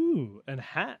 Ooh, and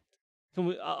hat. Can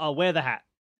we? I'll wear the hat.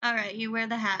 All right, you wear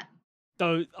the hat.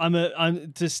 So I'm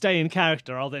to stay in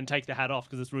character. I'll then take the hat off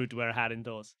because it's rude to wear a hat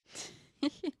indoors.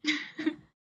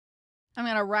 I'm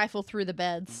gonna rifle through the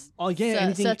beds. Oh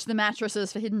yeah, search the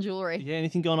mattresses for hidden jewelry. Yeah,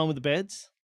 anything going on with the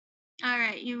beds? All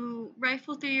right, you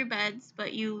rifle through your beds,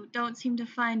 but you don't seem to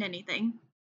find anything.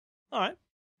 All right.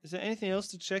 Is there anything else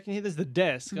to check in here? There's the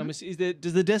desk. Mm-hmm.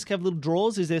 Does the desk have little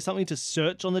drawers? Is there something to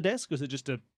search on the desk, or is it just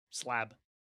a slab?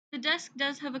 The desk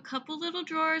does have a couple little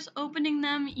drawers. Opening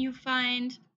them, you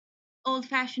find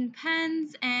old-fashioned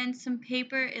pens and some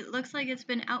paper. It looks like it's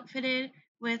been outfitted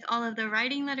with all of the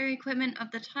writing letter equipment of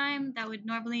the time that would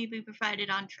normally be provided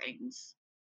on trains.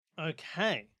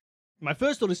 Okay. My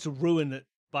first thought is to ruin it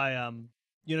by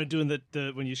doing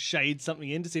the when you shade something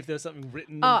in to see if there's something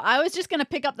written. Oh, I was just gonna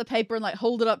pick up the paper and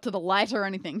hold it up to the light or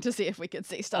anything to see if we could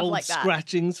see stuff old like that.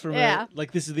 Scratchings from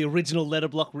this is the original letter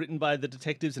block written by the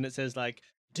detectives, and it says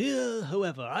 "Dear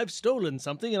whoever, I've stolen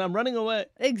something and I'm running away."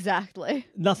 Exactly.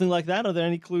 Nothing like that? Are there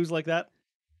any clues like that?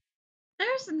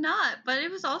 There's not, but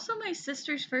it was also my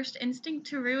sister's first instinct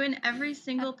to ruin every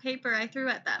single paper I threw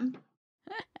at them.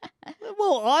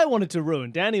 Well, I wanted to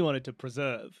ruin. Danny wanted to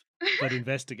preserve, but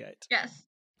investigate. Yes.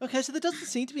 Okay, so there doesn't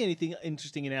seem to be anything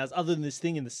interesting in ours other than this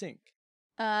thing in the sink.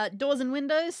 Doors and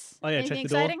windows. Oh yeah, anything check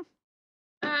the exciting?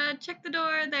 Door. Check the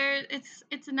door. There,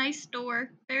 it's a nice door,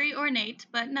 very ornate,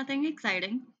 but nothing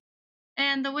exciting.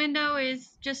 And the window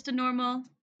is just a normal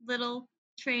little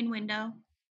train window.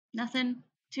 Nothing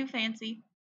too fancy.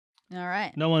 All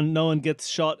right. No one gets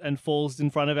shot and falls in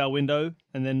front of our window,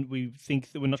 and then we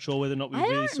think that we're not sure whether or not we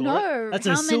really saw it. I don't know That's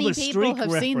how a Silver many people Streak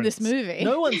have seen this reference. movie.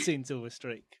 No one's seen Silver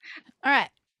Streak. All right.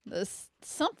 There's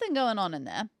something going on in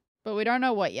there, but we don't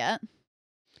know what yet.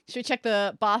 Should we check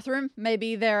the bathroom?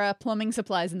 Maybe there are plumbing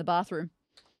supplies in the bathroom.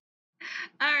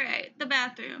 All right, the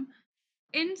bathroom.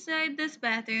 Inside this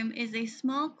bathroom is a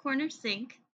small corner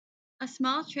sink, a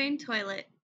small train toilet,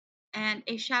 and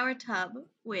a shower tub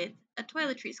with a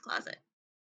toiletries closet.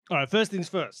 All right, first things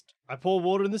first. I pour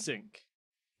water in the sink,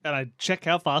 and I check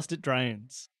how fast it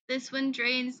drains. This one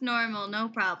drains normal, no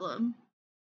problem.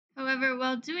 However,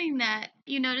 while doing that,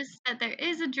 you notice that there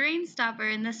is a drain stopper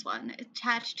in this one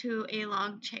attached to a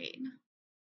long chain.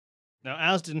 Now,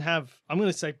 ours didn't have, I'm going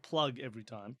to say plug every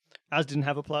time. Ours didn't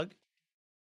have a plug.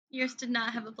 Yours did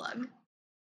not have a plug.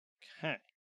 Okay.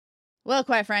 Well,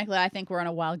 quite frankly, I think we're on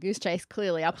a wild goose chase.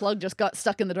 Clearly, our plug just got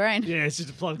stuck in the drain. Yeah, it's just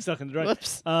a plug stuck in the drain.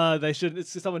 Whoops. They shouldn't.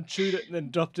 It's just someone chewed it and then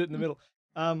dropped it in the middle.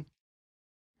 Well,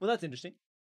 that's interesting.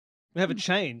 We have a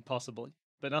chain, possibly,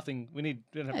 but nothing. We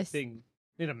don't have a Nice. thing.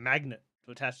 We need a magnet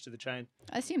to attach to the chain.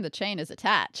 I assume the chain is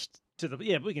attached.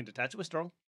 Yeah, but we can detach it. We're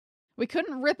strong. We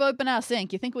couldn't rip open our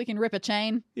sink. You think we can rip a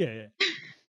chain? Yeah.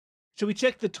 Should we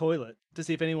check the toilet to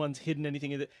see if anyone's hidden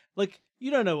anything in it? Like, you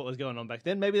don't know what was going on back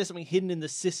then. Maybe there's something hidden in the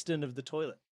cistern of the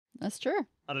toilet. That's true.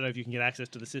 I don't know if you can get access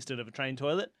to the cistern of a train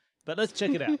toilet, but let's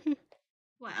check it out.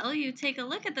 Well, you take a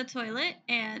look at the toilet,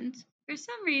 and for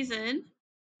some reason,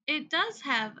 it does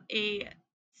have a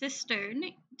cistern,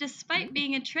 despite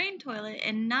being a train toilet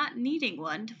and not needing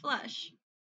one to flush.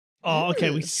 Oh, okay.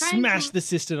 We Ooh. smashed the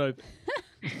cistern open.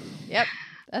 Yep,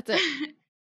 that's it.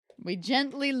 We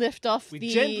gently lift off We the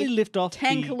gently lift off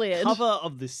tank the lid. cover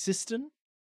of the cistern.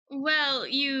 Well,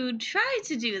 you try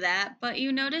to do that, but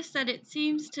you notice that it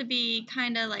seems to be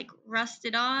kind of like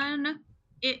rusted on.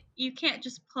 You can't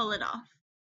just pull it off.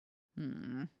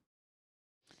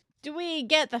 Do we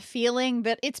get the feeling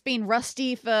that it's been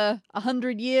rusty for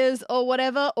 100 years or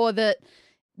whatever, or that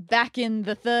back in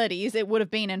the 30s it would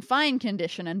have been in fine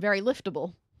condition and very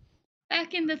liftable?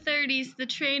 Back in the 30s, the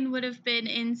train would have been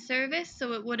in service,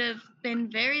 so it would have been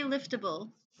very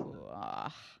liftable.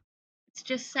 Ah. It's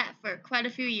just sat for quite a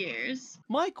few years.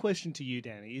 My question to you,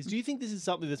 Danny, is do you think this is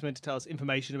something that's meant to tell us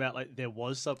information about, like, there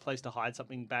was some place to hide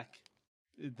something back,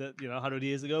 100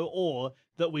 years ago, or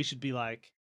that we should be,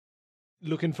 like,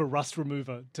 looking for rust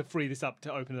remover to free this up,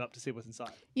 to open it up to see what's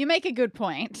inside? You make a good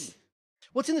point.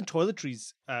 What's in the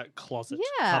toiletries closet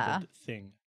Yeah. cupboard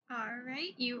thing? All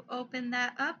right, you open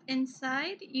that up.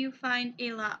 Inside, you find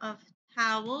a lot of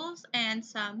towels and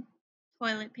some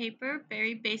toilet paper,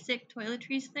 very basic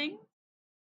toiletries thing.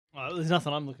 There's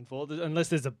nothing I'm looking for, unless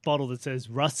there's a bottle that says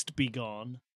 "Rust be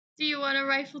gone." Do you want to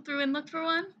rifle through and look for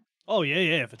one? Oh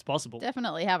yeah, if it's possible.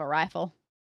 Definitely have a rifle.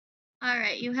 All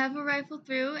right, you have a rifle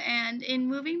through, and in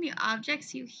moving the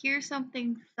objects, you hear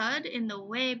something thud in the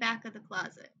way back of the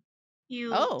closet.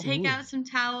 You take Ooh. out some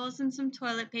towels and some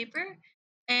toilet paper,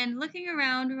 and looking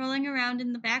around, rolling around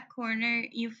in the back corner,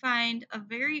 you find a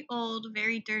very old,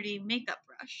 very dirty makeup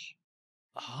brush.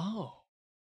 Oh.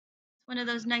 One of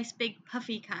those nice big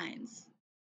puffy kinds.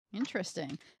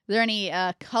 Interesting. Is there any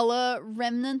color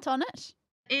remnant on it?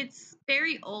 It's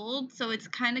very old, so it's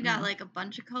kind of got like a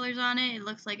bunch of colors on it. It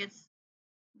looks like it's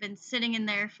been sitting in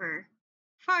there for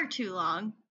far too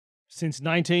long. Since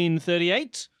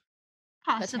 1938?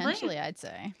 Possibly. Potentially, I'd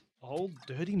say. Old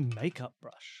dirty makeup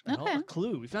brush. And Okay. a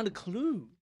clue. We found a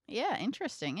clue. Yeah,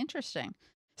 interesting.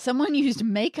 Someone used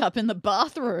makeup in the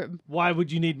bathroom. Why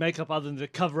would you need makeup other than to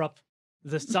cover up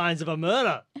the signs of a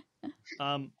murder?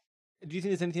 Do you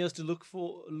think there's anything else to look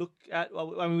at?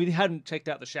 Well, I mean, we hadn't checked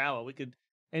out the shower. We could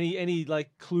any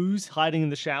like clues hiding in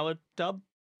the shower tub?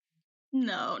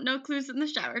 No clues in the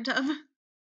shower tub.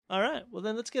 All right. Well,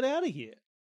 then let's get out of here.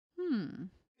 Hmm.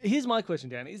 Here's my question,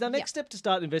 Danny. Is our next step to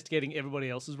start investigating everybody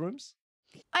else's rooms?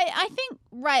 I think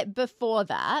right before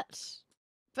that,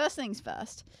 first things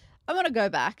first, I want to go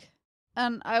back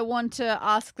and I want to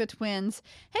ask the twins,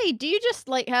 hey, do you just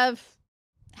like have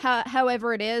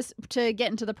however it is to get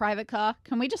into the private car?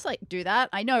 Can we just like do that?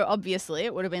 I know obviously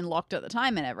it would have been locked at the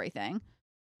time and everything,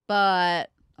 but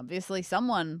obviously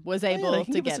someone was able they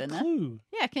can to give us get a in there. clue.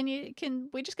 Yeah, can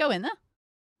we just go in there?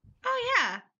 Oh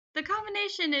yeah, the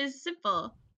combination is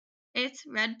simple. It's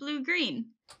red, blue, green.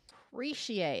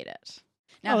 Appreciate it.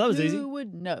 Now, that was who easy.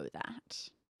 would know that?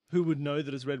 Who would know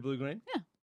that it's red, blue, green? Yeah.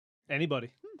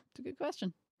 Anybody. It's a good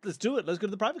question. Let's do it. Let's go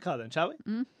to the private car then, shall we?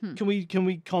 Mm-hmm. Can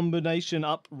we combination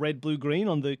up red, blue, green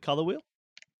on the color wheel?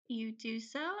 You do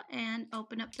so and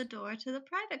open up the door to the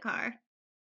private car.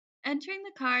 Entering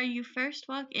the car, you first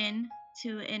walk in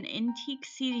to an antique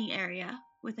seating area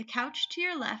with a couch to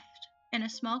your left and a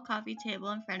small coffee table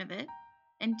in front of it,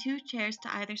 and 2 chairs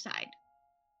to either side.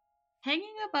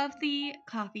 Hanging above the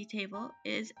coffee table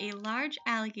is a large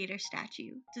alligator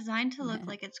statue designed to look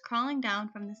like it's crawling down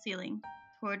from the ceiling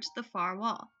towards the far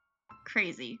wall.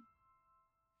 Crazy.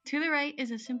 To the right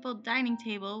is a simple dining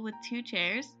table with 2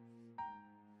 chairs,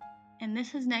 and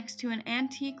this is next to an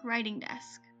antique writing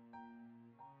desk.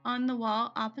 On the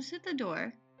wall opposite the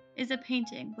door is a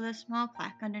painting with a small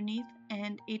plaque underneath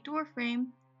and a door frame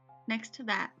next to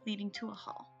that leading to a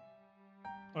hall.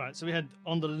 All right, so we had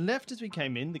on the left as we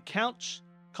came in, the couch,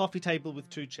 coffee table with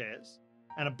 2 chairs,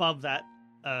 and above that,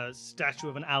 a statue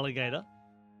of an alligator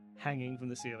hanging from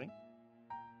the ceiling.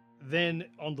 Then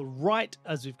on the right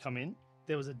as we've come in,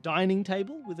 there was a dining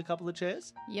table with a couple of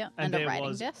chairs. Yep, And and a there writing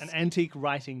was desk. an antique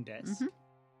writing desk. Mhm.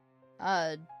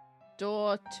 A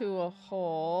door to a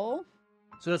hall.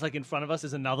 So that's like in front of us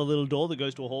is another little door that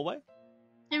goes to a hallway.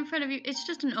 In front of you, it's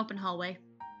just an open hallway.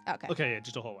 Okay. Okay, yeah,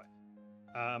 just a hallway.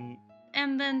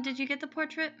 And then, did you get the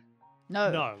portrait? No,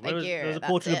 No, there was a that's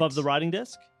portrait above the it. writing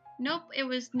desk. Nope, it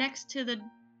was next to the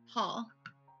hall.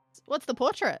 What's the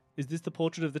portrait? Is this the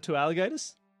portrait of the two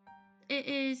alligators? It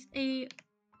is a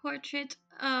portrait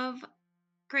of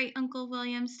Great Uncle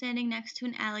William standing next to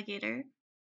an alligator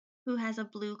who has a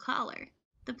blue collar.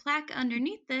 The plaque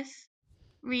underneath this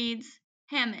reads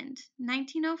Hammond,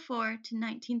 1904 to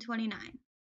 1929.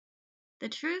 The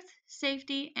truth,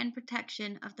 safety, and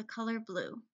protection of the color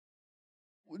blue.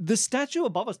 The statue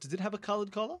above us, does it have a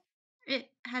coloured collar?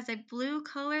 It has a blue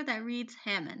color that reads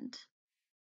Hammond.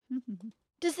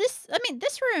 Does this? I mean,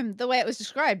 this room, the way it was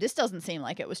described, this doesn't seem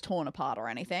like it was torn apart or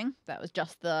anything. That was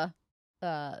just the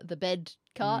bed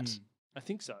cart. I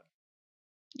think so.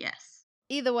 Yes.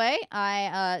 Either way,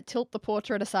 I tilt the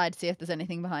portrait aside to see if there's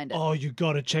anything behind it. Oh, you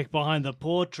gotta check behind the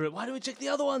portrait. Why do we check the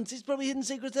other ones? There's probably hidden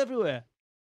secrets everywhere.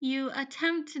 You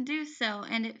attempt to do so,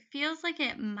 and it feels like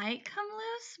it might come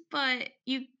loose, but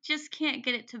you just can't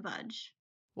get it to budge.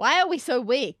 Why are we so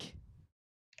weak?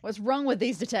 What's wrong with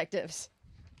these detectives?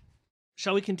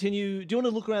 Shall we continue? Do you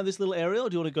want to look around this little area or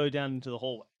do you want to go down into the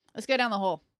hallway? Let's go down the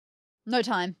hall. No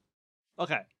time.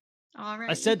 Okay. All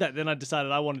right. I said that, then I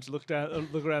decided I wanted to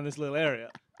look around this little area.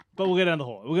 But we'll go down the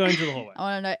hallway. We'll go into the hallway. I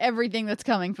want to know everything that's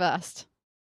coming first.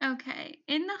 Okay.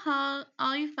 In the hall,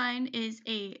 all you find is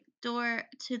a door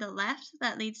to the left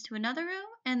that leads to another room,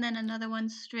 and then another one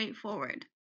straight forward.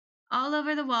 All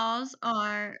over the walls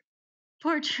are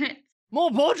portraits. More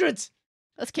portraits!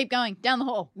 Let's keep going. Down the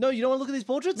hall. No, you don't want to look at these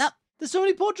portraits? Nope. There's so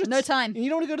many portraits. No time. And you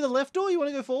don't want to go to the left door? You want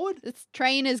to go forward? This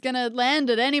train is going to land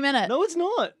at any minute. No, it's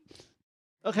not.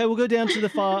 Okay, we'll go down to the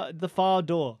far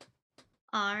door.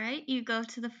 All right. You go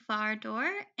to the far door,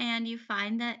 and you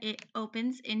find that it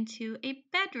opens into a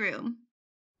bedroom.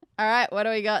 All right, what do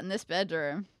we got in this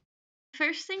bedroom?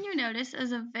 First thing you notice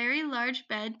is a very large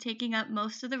bed taking up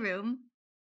most of the room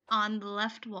on the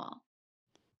left wall.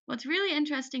 What's really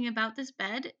interesting about this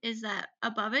bed is that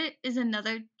above it is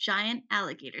another giant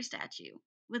alligator statue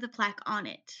with a plaque on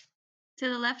it. To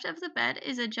the left of the bed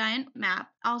is a giant map,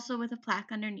 also with a plaque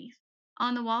underneath.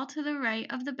 On the wall to the right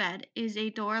of the bed is a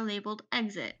door labeled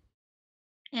Exit,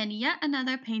 and yet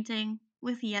another painting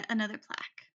with yet another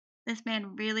plaque. This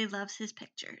man really loves his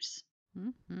pictures.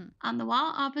 Mm-hmm. On the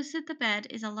wall opposite the bed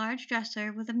is a large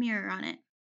dresser with a mirror on it.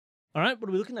 All right, what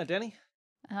are we looking at, Danny?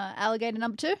 Alligator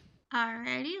number 2.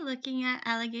 Alrighty, looking at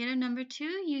alligator number 2,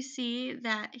 you see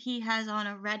that he has on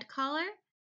a red collar,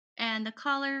 and the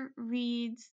collar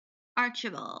reads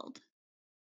Archibald.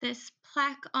 This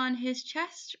plaque on his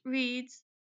chest reads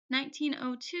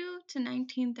 1902 to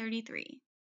 1933.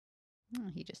 Oh,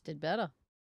 he just did better.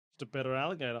 Just a better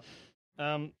alligator.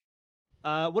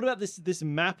 What about this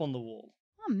map on the wall?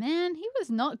 Oh man, he was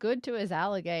not good to his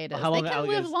alligators. How long they are can live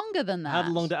alligators- longer than that.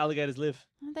 How long do alligators live?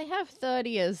 They have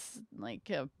 30 as like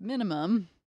a minimum.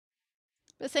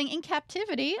 But saying in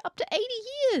captivity up to 80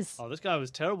 years. Oh, this guy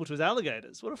was terrible to his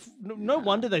alligators. No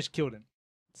wonder they killed him.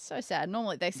 So sad.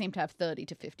 Normally they seem to have 30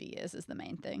 to 50 years is the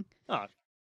main thing. Oh,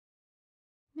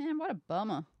 Man, what a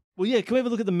bummer. well, yeah. Can we have a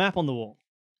look at the map on the wall?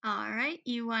 Alright,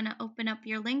 you want to open up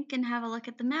your link and have a look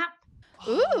at the map?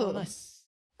 Ooh. Oh, nice.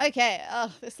 Okay,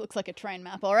 this looks like a train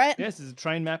map, all right? Yes, there's a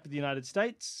train map of the United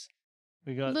States.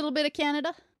 We A got little bit of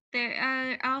Canada. There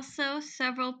are also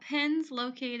several pins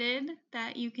located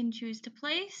that you can choose to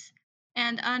place.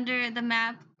 And under the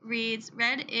map reads,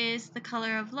 Red is the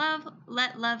color of love.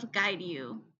 Let love guide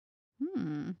you.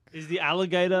 Is the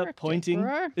alligator Correct it, pointing?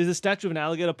 bro. Is the statue of an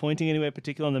alligator pointing anywhere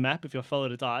particular on the map if you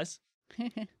followed its eyes?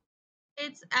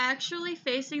 It's actually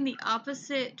facing the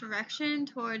opposite direction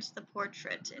towards the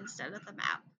portrait instead of the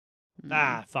map.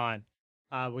 Ah, fine.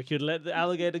 We could let the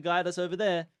alligator guide us over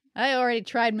there. I already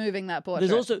tried moving that portrait.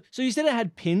 There's also so you said it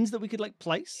had pins that we could like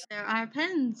place. There are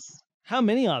pins. How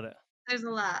many are there? There's a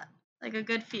lot, like a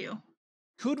good few.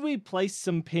 Could we place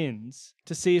some pins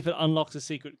to see if it unlocks a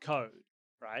secret code,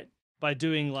 right? By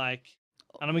doing like,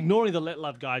 and I'm ignoring the let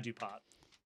love guide you part.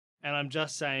 And I'm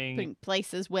just saying, putting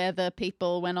places where the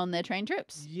people went on their train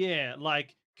trips. yeah,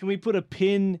 like, can we put a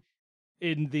pin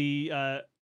in the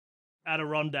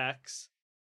Adirondacks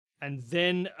and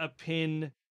then a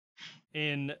pin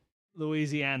in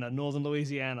Louisiana, northern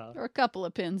Louisiana, Or a couple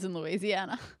of pins in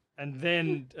Louisiana. and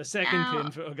then a second Ow.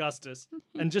 pin for Augustus,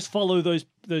 and just follow those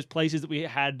places that we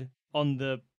had on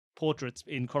the portraits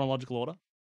in chronological order?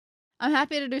 I'm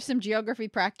happy to do some geography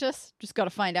practice. Just got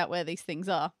to find out where these things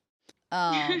are.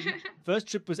 First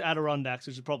trip was Adirondacks,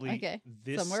 which is probably Okay,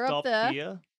 this somewhere up stop there.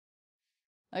 here.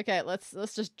 Okay, let's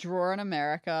just draw in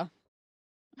America.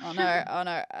 Oh no, oh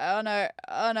no, oh no,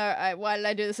 oh no. Why did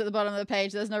I do this at the bottom of the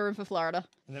page? There's no room for Florida.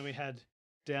 And then we had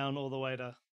down all the way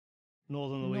to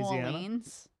northern New Louisiana.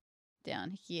 Orleans.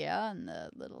 Down here in the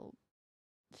little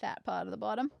fat part of the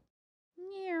bottom.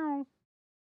 Meow.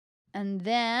 And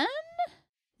then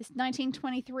it's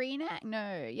 1923 now?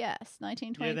 No, yes,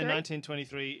 1923. Yeah, then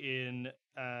 1923 in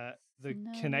the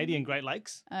No. Canadian Great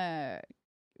Lakes.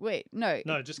 Wait, no.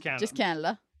 No, just Canada. Just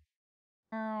Canada.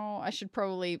 Oh, I should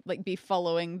probably be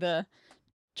following the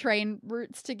train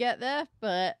routes to get there,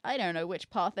 but I don't know which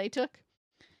path they took.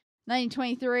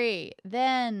 1923,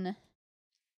 then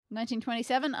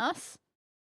 1927, us,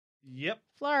 Yep,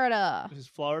 Florida. this is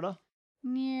Florida.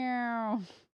 Meow.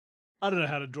 I don't know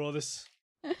how to draw this.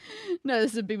 No,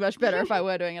 this would be much better if I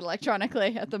were doing it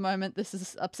electronically. At the moment, this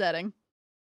is upsetting.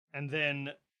 And then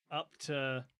up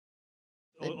to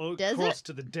The across desert?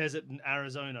 to the desert in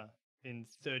Arizona in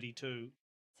 32.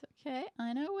 It's okay.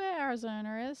 I know where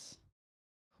Arizona is.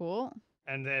 Cool.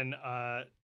 And then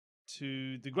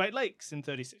to the Great Lakes in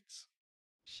 36.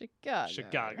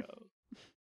 Chicago.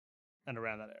 And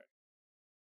around that area.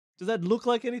 Does that look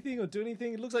like anything or do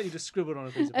anything? It looks like you just scribbled on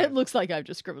a piece of paper. It looks like I've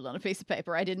just scribbled on a piece of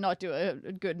paper. I did not do a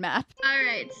good map. All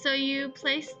right, so you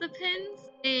place the pins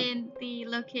in the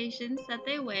locations that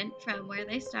they went from where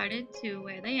they started to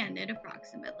where they ended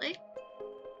approximately.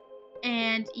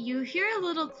 And you hear a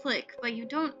little click, but you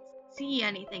don't see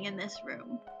anything in this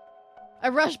room. I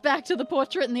rush back to the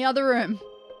portrait in the other room.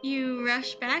 You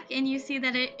rush back and you see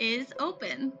that it is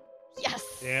open. Yes!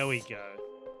 There we go.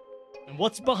 And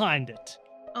what's behind it?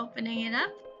 Opening it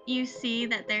up, you see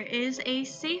that there is a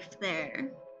safe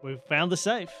there. We've found the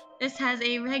safe. This has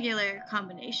a regular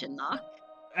combination lock.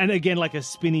 And again, like a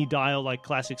spinny dial, like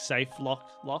classic safe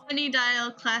lock. Money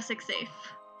dial classic safe.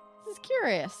 This is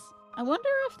curious. I wonder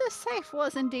if this safe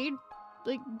was indeed,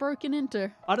 broken into.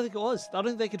 I don't think it was. I don't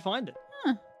think they could find it.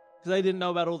 Huh. Because they didn't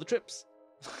know about all the trips.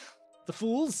 The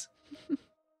fools.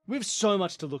 We have so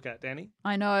much to look at, Danny.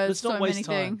 I know, Let's there's so not waste many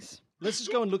time. things. Let's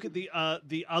just go and look at the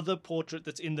other portrait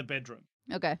that's in the bedroom.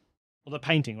 Okay. Or the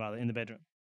painting, rather, in the bedroom.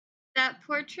 That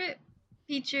portrait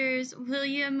features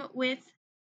William with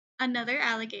another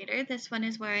alligator. This one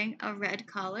is wearing a red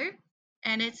collar,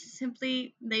 and it's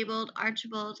simply labeled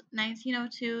Archibald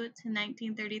 1902 to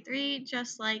 1933,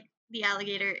 just like the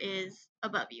alligator is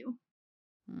above you.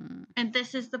 And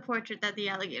this is the portrait that the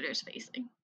alligator is facing.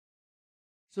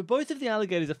 So both of the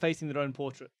alligators are facing their own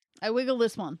portrait. I wiggle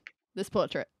this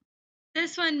portrait.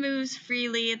 This one moves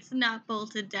freely. It's not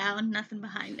bolted down, nothing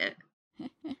behind it.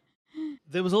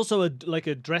 There was also a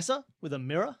dresser with a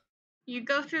mirror. You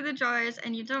go through the drawers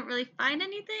and you don't really find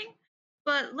anything,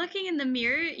 but looking in the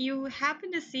mirror, you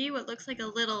happen to see what looks like a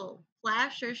little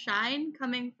flash or shine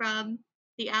coming from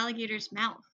the alligator's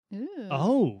mouth. Ooh.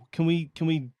 Oh, can we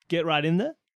get right in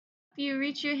there? You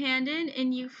reach your hand in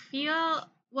and you feel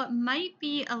what might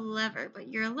be a lever, but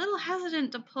you're a little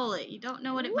hesitant to pull it. You don't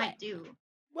know what it might do.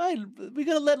 Wait, we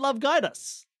gotta let love guide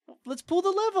us. Let's pull the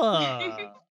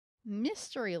lever.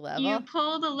 Mystery lever. You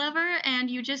pull the lever and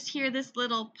you just hear this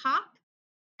little pop,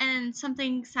 and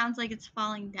something sounds like it's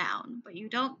falling down, but you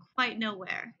don't quite know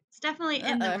where. It's definitely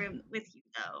in the room with you,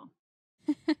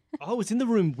 though. Oh, it's in the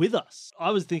room with us.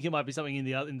 I was thinking it might be something in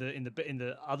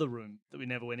the other room that we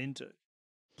never went into.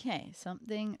 Okay,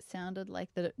 something sounded like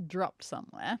that it dropped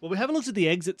somewhere. Well, we haven't looked at the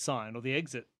exit sign or the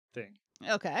exit thing.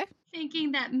 Okay.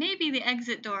 Thinking that maybe the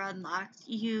exit door unlocked,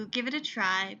 you give it a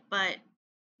try, but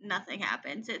nothing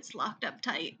happens. It's locked up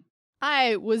tight.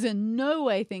 I was in no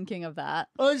way thinking of that.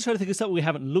 I was just trying to think of something we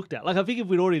haven't looked at. Like, I think if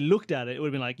we'd already looked at it, it would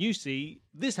have been like, you see,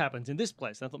 this happens in this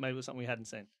place. And I thought maybe it was something we hadn't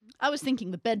seen. I was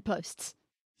thinking the bedposts.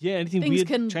 Yeah, anything Things weird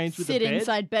can changed with the sit bed?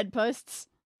 inside bedposts.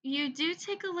 You do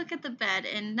take a look at the bed,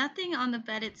 and nothing on the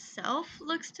bed itself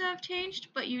looks to have changed,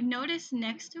 but you notice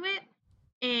next to it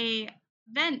a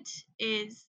vent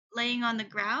is laying on the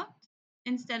ground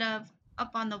instead of up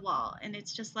on the wall, and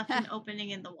it's just left an opening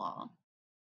in the wall.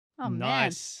 Oh,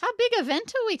 Nice. man. How big a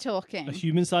vent are we talking? A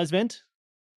human-sized vent?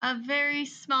 A very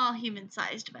small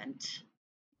human-sized vent.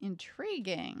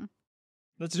 Intriguing.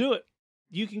 Let's do it.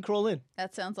 You can crawl in.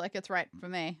 That sounds like it's right for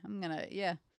me. I'm gonna,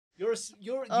 yeah.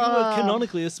 You're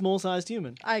canonically a small-sized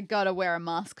human. I gotta wear a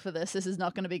mask for this. This is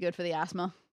not gonna be good for the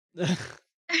asthma.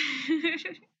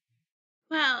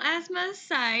 Well, asthma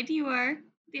aside, you are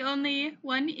the only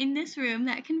one in this room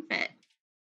that can fit.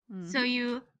 So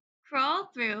you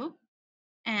crawl through,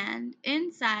 and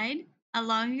inside,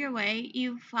 along your way,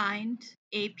 you find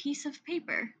a piece of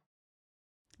paper.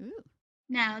 Ooh.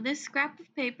 Now, this scrap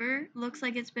of paper looks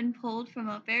like it's been pulled from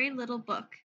a very little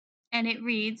book, and it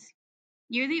reads,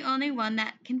 "You're the only one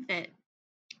that can fit.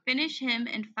 Finish him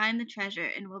and find the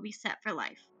treasure, and we'll be set for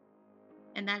life."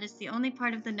 And that is the only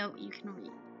part of the note you can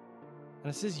read.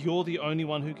 And it says you're the only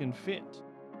one who can fit.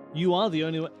 You are the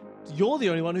only one. You're the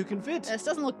only one who can fit. This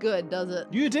doesn't look good, does it?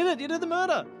 You did it. You did the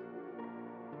murder.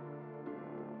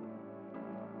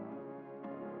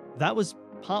 That was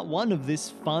part 1 of this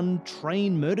fun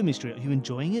train murder mystery. Are you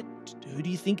enjoying it? Who do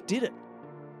you think did it?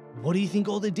 What do you think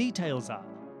all the details are?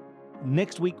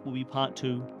 Next week will be part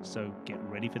 2, so get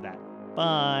ready for that.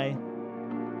 Bye.